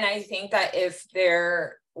 Yeah. And I think that if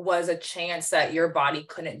there was a chance that your body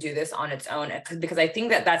couldn't do this on its own, because I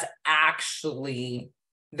think that that's actually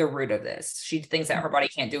the root of this. She thinks that her body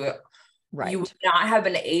can't do it. Right. You would not have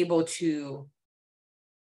been able to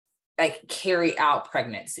like carry out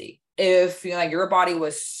pregnancy. If you know, like your body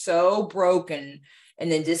was so broken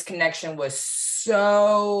and then disconnection was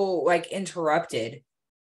so like interrupted,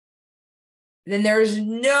 then there's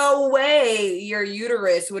no way your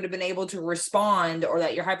uterus would have been able to respond, or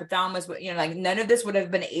that your hypothalamus, you know, like none of this would have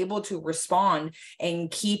been able to respond and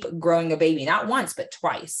keep growing a baby, not once, but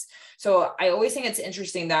twice. So I always think it's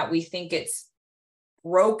interesting that we think it's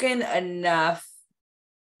broken enough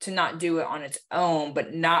to not do it on its own,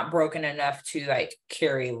 but not broken enough to like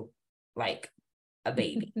carry like a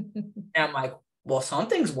baby. And I'm like, well,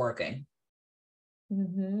 something's working.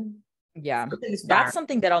 Yeah, that's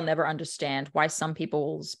something that I'll never understand, why some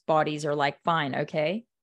people's bodies are like, fine, okay,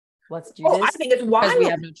 let's do this. I think it's wild. Because we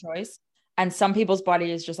have no choice. And some people's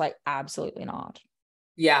body is just like, absolutely not.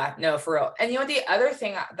 Yeah, no, for real. And you know, the other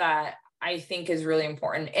thing that I think is really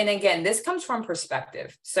important, and again, this comes from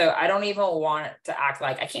perspective. So I don't even want to act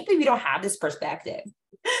like, I can't believe you don't have this perspective.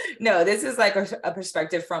 No, this is like a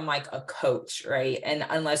perspective from like a coach, right? And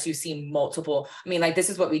unless you see multiple, I mean, like this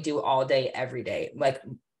is what we do all day, every day, like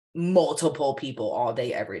multiple people all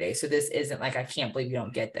day, every day. So this isn't like, I can't believe you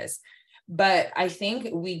don't get this. But I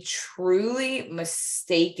think we truly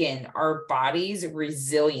mistaken our body's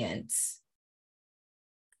resilience.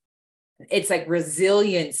 It's like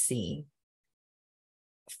resiliency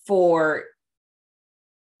for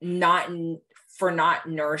not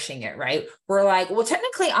nourishing it, right? We're like, well,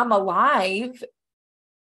 technically I'm alive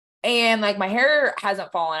and like my hair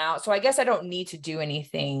hasn't fallen out, so I guess I don't need to do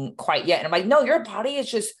anything quite yet. And I'm like, no, your body is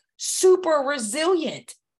just super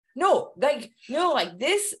resilient. No, like, no, like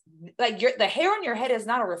this, like the hair on your head is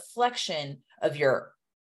not a reflection of your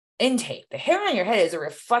intake. The hair on your head is a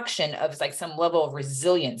reflection of like some level of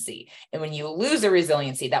resiliency. And when you lose the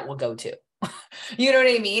resiliency, that will go too. You know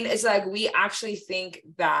what I mean? It's like, we actually think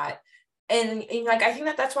that, and like, I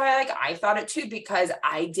think that's why like I thought it too, because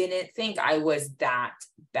I didn't think I was that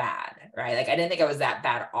bad, right? Like I didn't think I was that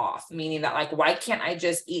bad off, meaning that like, why can't I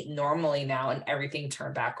just eat normally now and everything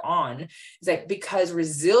turn back on? It's like, because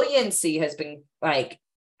resiliency has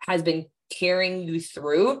been carrying you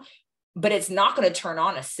through, but it's not going to turn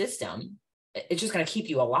on a system. It's just going to keep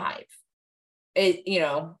you alive. It, you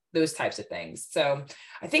know, those types of things. So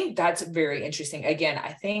I think that's very interesting. Again,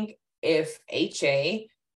 I think if HA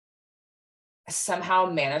somehow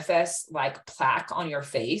manifests like plaque on your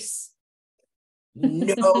face,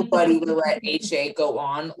 nobody would let HA go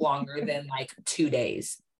on longer than like 2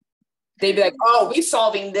 days. They'd be like, oh, we're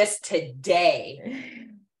solving this today.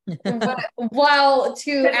 Well,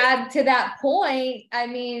 to add to that point, I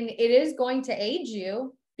mean, it is going to age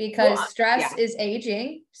you because stress is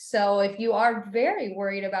aging. So if you are very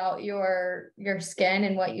worried about your skin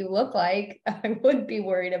and what you look like, I would be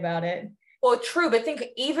worried about it. Well, true, but think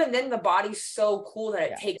even then the body's so cool that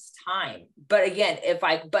it takes time. But again, think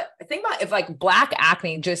about if like black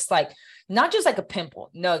acne, just like, not just like a pimple.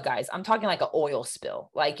 No, guys, I'm talking like an oil spill.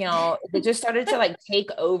 Like, you know, it just started to like take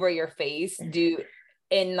over your face,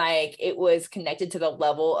 and like it was connected to the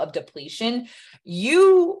level of depletion,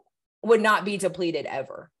 you would not be depleted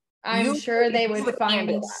ever. I'm sure they would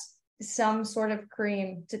find some sort of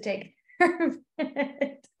cream to take care of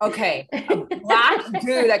it. Okay, a black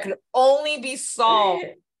goo that could only be solved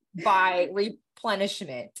by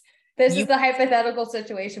replenishment. This is the hypothetical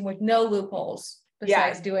situation with no loopholes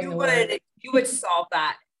besides doing the work. You would solve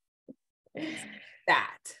that.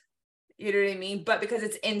 You know what I mean? But because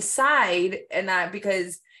it's inside, and not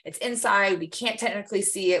because it's inside, we can't technically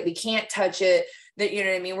see it, we can't touch it, that, you know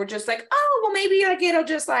what I mean? We're just like, oh, well, maybe like it'll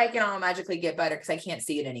just like, you know, magically get better because I can't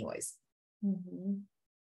see it anyways.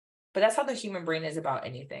 But that's how the human brain is about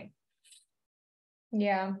anything.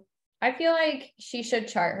 Yeah. I feel like she should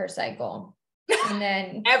chart her cycle. And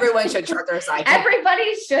then everyone should chart their cycle.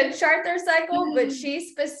 Everybody should chart their cycle, but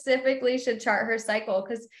she specifically should chart her cycle,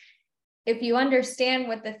 because if you understand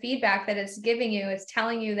what the feedback that it's giving you, it's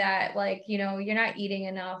telling you that, like, you know, you're not eating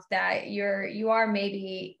enough, that you are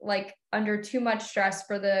maybe like under too much stress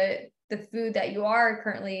for the food that you are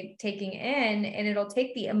currently taking in, and it'll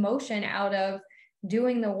take the emotion out of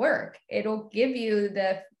doing the work. It'll give you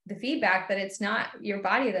the feedback that it's not your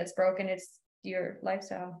body that's broken, it's your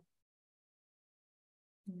lifestyle.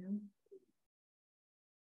 Yeah.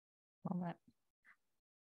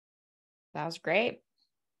 That was great.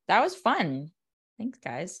 That was fun. Thanks,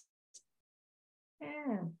 guys.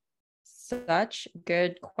 Yeah. Such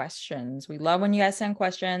good questions. We love when you guys send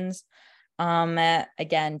questions.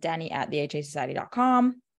 Again, Danny at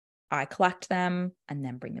thehasociety.com. I collect them and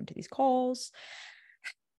then bring them to these calls.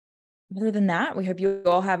 Other than that, we hope you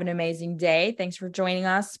all have an amazing day. Thanks for joining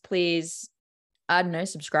us. Please, I don't know,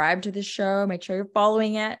 subscribe to the show. Make sure you're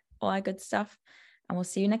following it. All that good stuff. and we'll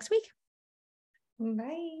see you next week.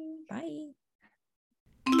 Bye. Bye.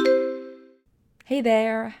 Hey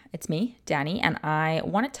there, it's me, Danny, and I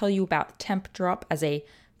want to tell you about Temp Drop as a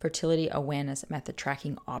fertility awareness method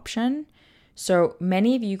tracking option. So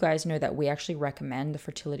many of you guys know that we actually recommend the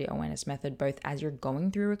fertility awareness method both as you're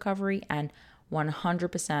going through recovery and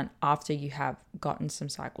 100% after you have gotten some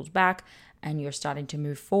cycles back and you're starting to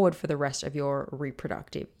move forward for the rest of your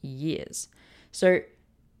reproductive years. So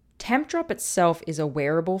Temp Drop itself is a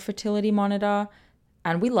wearable fertility monitor,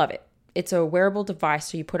 and we love it. It's a wearable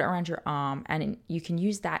device, so you put it around your arm, and you can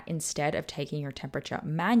use that instead of taking your temperature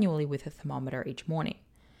manually with a thermometer each morning.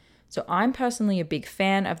 So I'm personally a big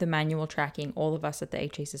fan of the manual tracking. All of us at the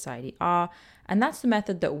HA Society are, and that's the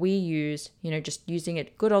method that we use, just using a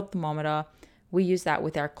good old thermometer. We use that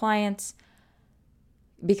with our clients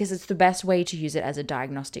because it's the best way to use it as a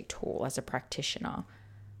diagnostic tool as a practitioner.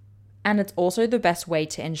 And it's also the best way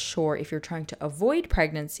to ensure, if you're trying to avoid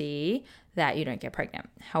pregnancy, that you don't get pregnant.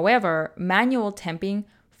 However, manual temping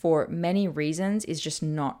for many reasons is just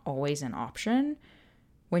not always an option.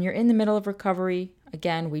 When you're in the middle of recovery,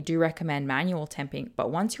 again, we do recommend manual temping, but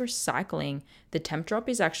once you're cycling, the Temp Drop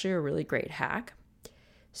is actually a really great hack.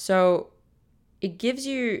 So it gives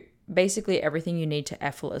you basically everything you need to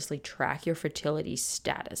effortlessly track your fertility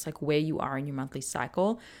status, like where you are in your monthly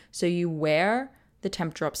cycle. So you wear the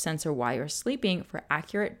Temp Drop sensor while you're sleeping for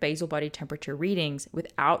accurate basal body temperature readings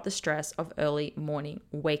without the stress of early morning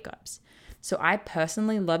wake-ups. So I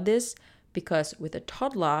personally love this because with a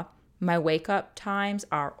toddler, my wake-up times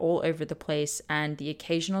are all over the place, and the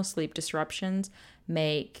occasional sleep disruptions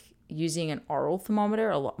make using an oral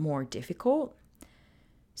thermometer a lot more difficult.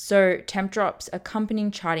 So Temp Drop's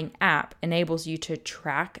accompanying charting app enables you to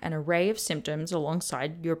track an array of symptoms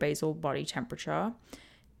alongside your basal body temperature.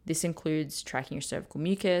 This includes tracking your cervical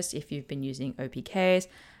mucus if you've been using OPKs,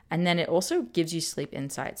 and then it also gives you sleep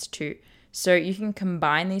insights too. So you can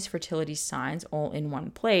combine these fertility signs all in one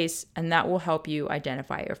place, and that will help you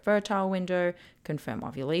identify your fertile window, confirm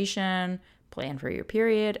ovulation, plan for your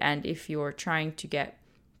period, and if you're trying to get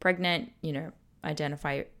pregnant,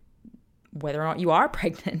 identify whether or not you are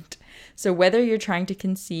pregnant. So whether you're trying to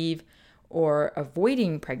conceive or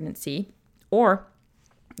avoiding pregnancy, or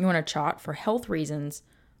you want to chart for health reasons,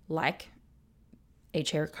 like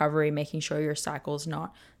HA recovery, making sure your cycle's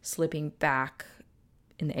not slipping back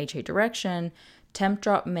in the HA direction, Temp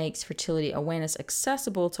Drop makes fertility awareness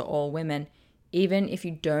accessible to all women, even if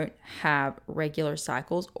you don't have regular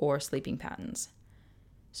cycles or sleeping patterns.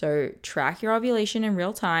 So track your ovulation in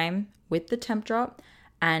real time with the Temp Drop,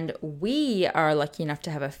 and we are lucky enough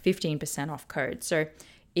to have a 15% off code. So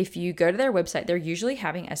if you go to their website, they're usually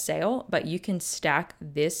having a sale, but you can stack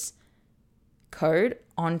this code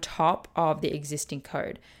on top of the existing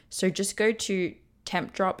code. So just go to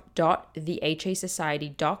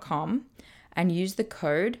tempdrop.thehasociety.com and use the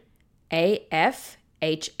code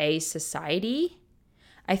AFHA Society.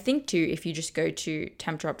 I think too, if you just go to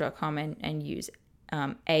tempdrop.com and use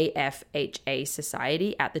AFHA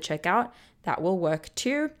Society at the checkout, that will work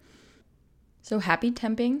too. So happy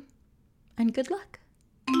temping and good luck.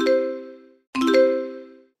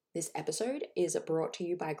 This episode is brought to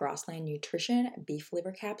you by Grassland Nutrition beef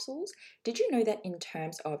liver capsules. Did you know that in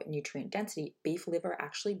terms of nutrient density, beef liver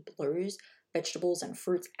actually blows vegetables and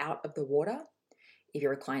fruits out of the water? If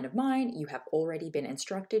you're a client of mine, you have already been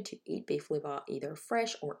instructed to eat beef liver either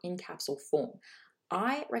fresh or in capsule form.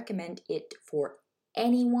 I recommend it for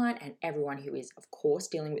anyone and everyone who is, of course,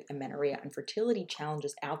 dealing with amenorrhea and fertility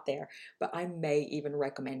challenges out there, but I may even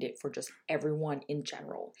recommend it for just everyone in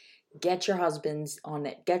general. Get your husbands on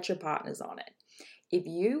it, get your partners on it. If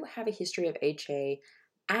you have a history of HA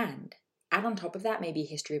and add on top of that maybe a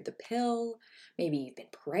history of the pill, maybe you've been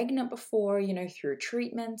pregnant before, through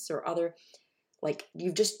treatments or other,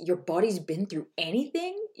 your body's been through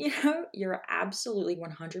anything, you're absolutely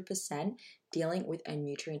 100% dealing with a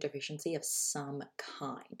nutrient deficiency of some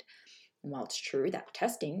kind. And while it's true that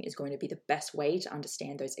testing is going to be the best way to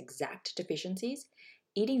understand those exact deficiencies,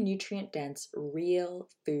 eating nutrient-dense, real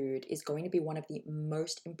food is going to be one of the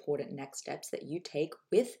most important next steps that you take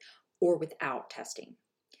with or without testing.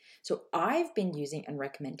 So I've been using and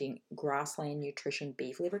recommending Grassland Nutrition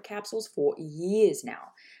beef liver capsules for years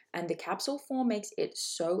now, and the capsule form makes it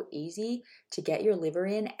so easy to get your liver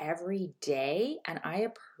in every day, and I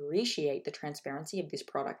appreciate the transparency of this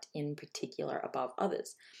product in particular above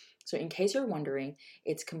others. So in case you're wondering,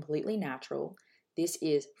 it's completely natural. This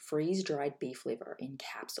is freeze-dried beef liver in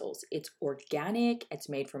capsules. It's organic, it's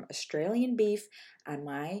made from Australian beef, and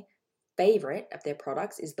my favorite of their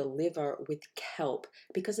products is the liver with kelp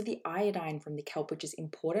because of the iodine from the kelp, which is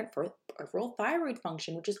important for overall thyroid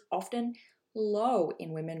function, which is often low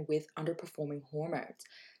in women with underperforming hormones.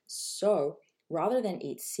 So rather than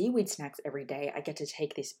eat seaweed snacks every day, I get to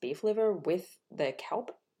take this beef liver with the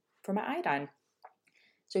kelp for my iodine.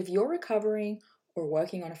 So if you're recovering or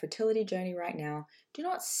working on a fertility journey right now, do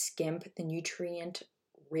not skimp the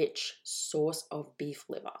nutrient-rich source of beef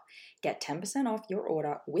liver. Get 10% off your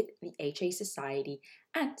order with the HA Society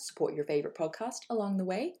and support your favorite podcast along the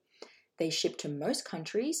way. They ship to most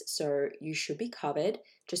countries, so you should be covered.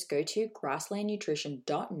 Just go to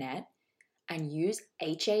grasslandnutrition.net and use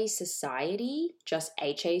HA Society, just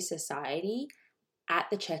HA Society, at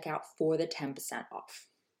the checkout for the 10% off.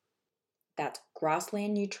 That's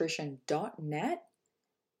grasslandnutrition.net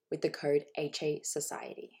with the code HA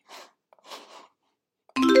Society.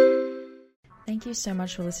 Thank you so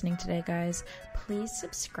much for listening today, guys. Please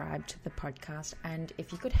subscribe to the podcast, and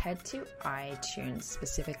if you could head to iTunes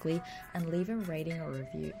specifically and leave a rating or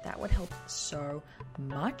review, that would help so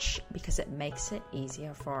much because it makes it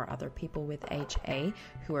easier for other people with HA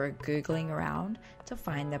who are Googling around to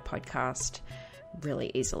find the podcast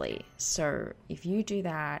really easily. So if you do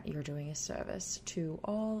that, you're doing a service to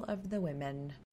all of the women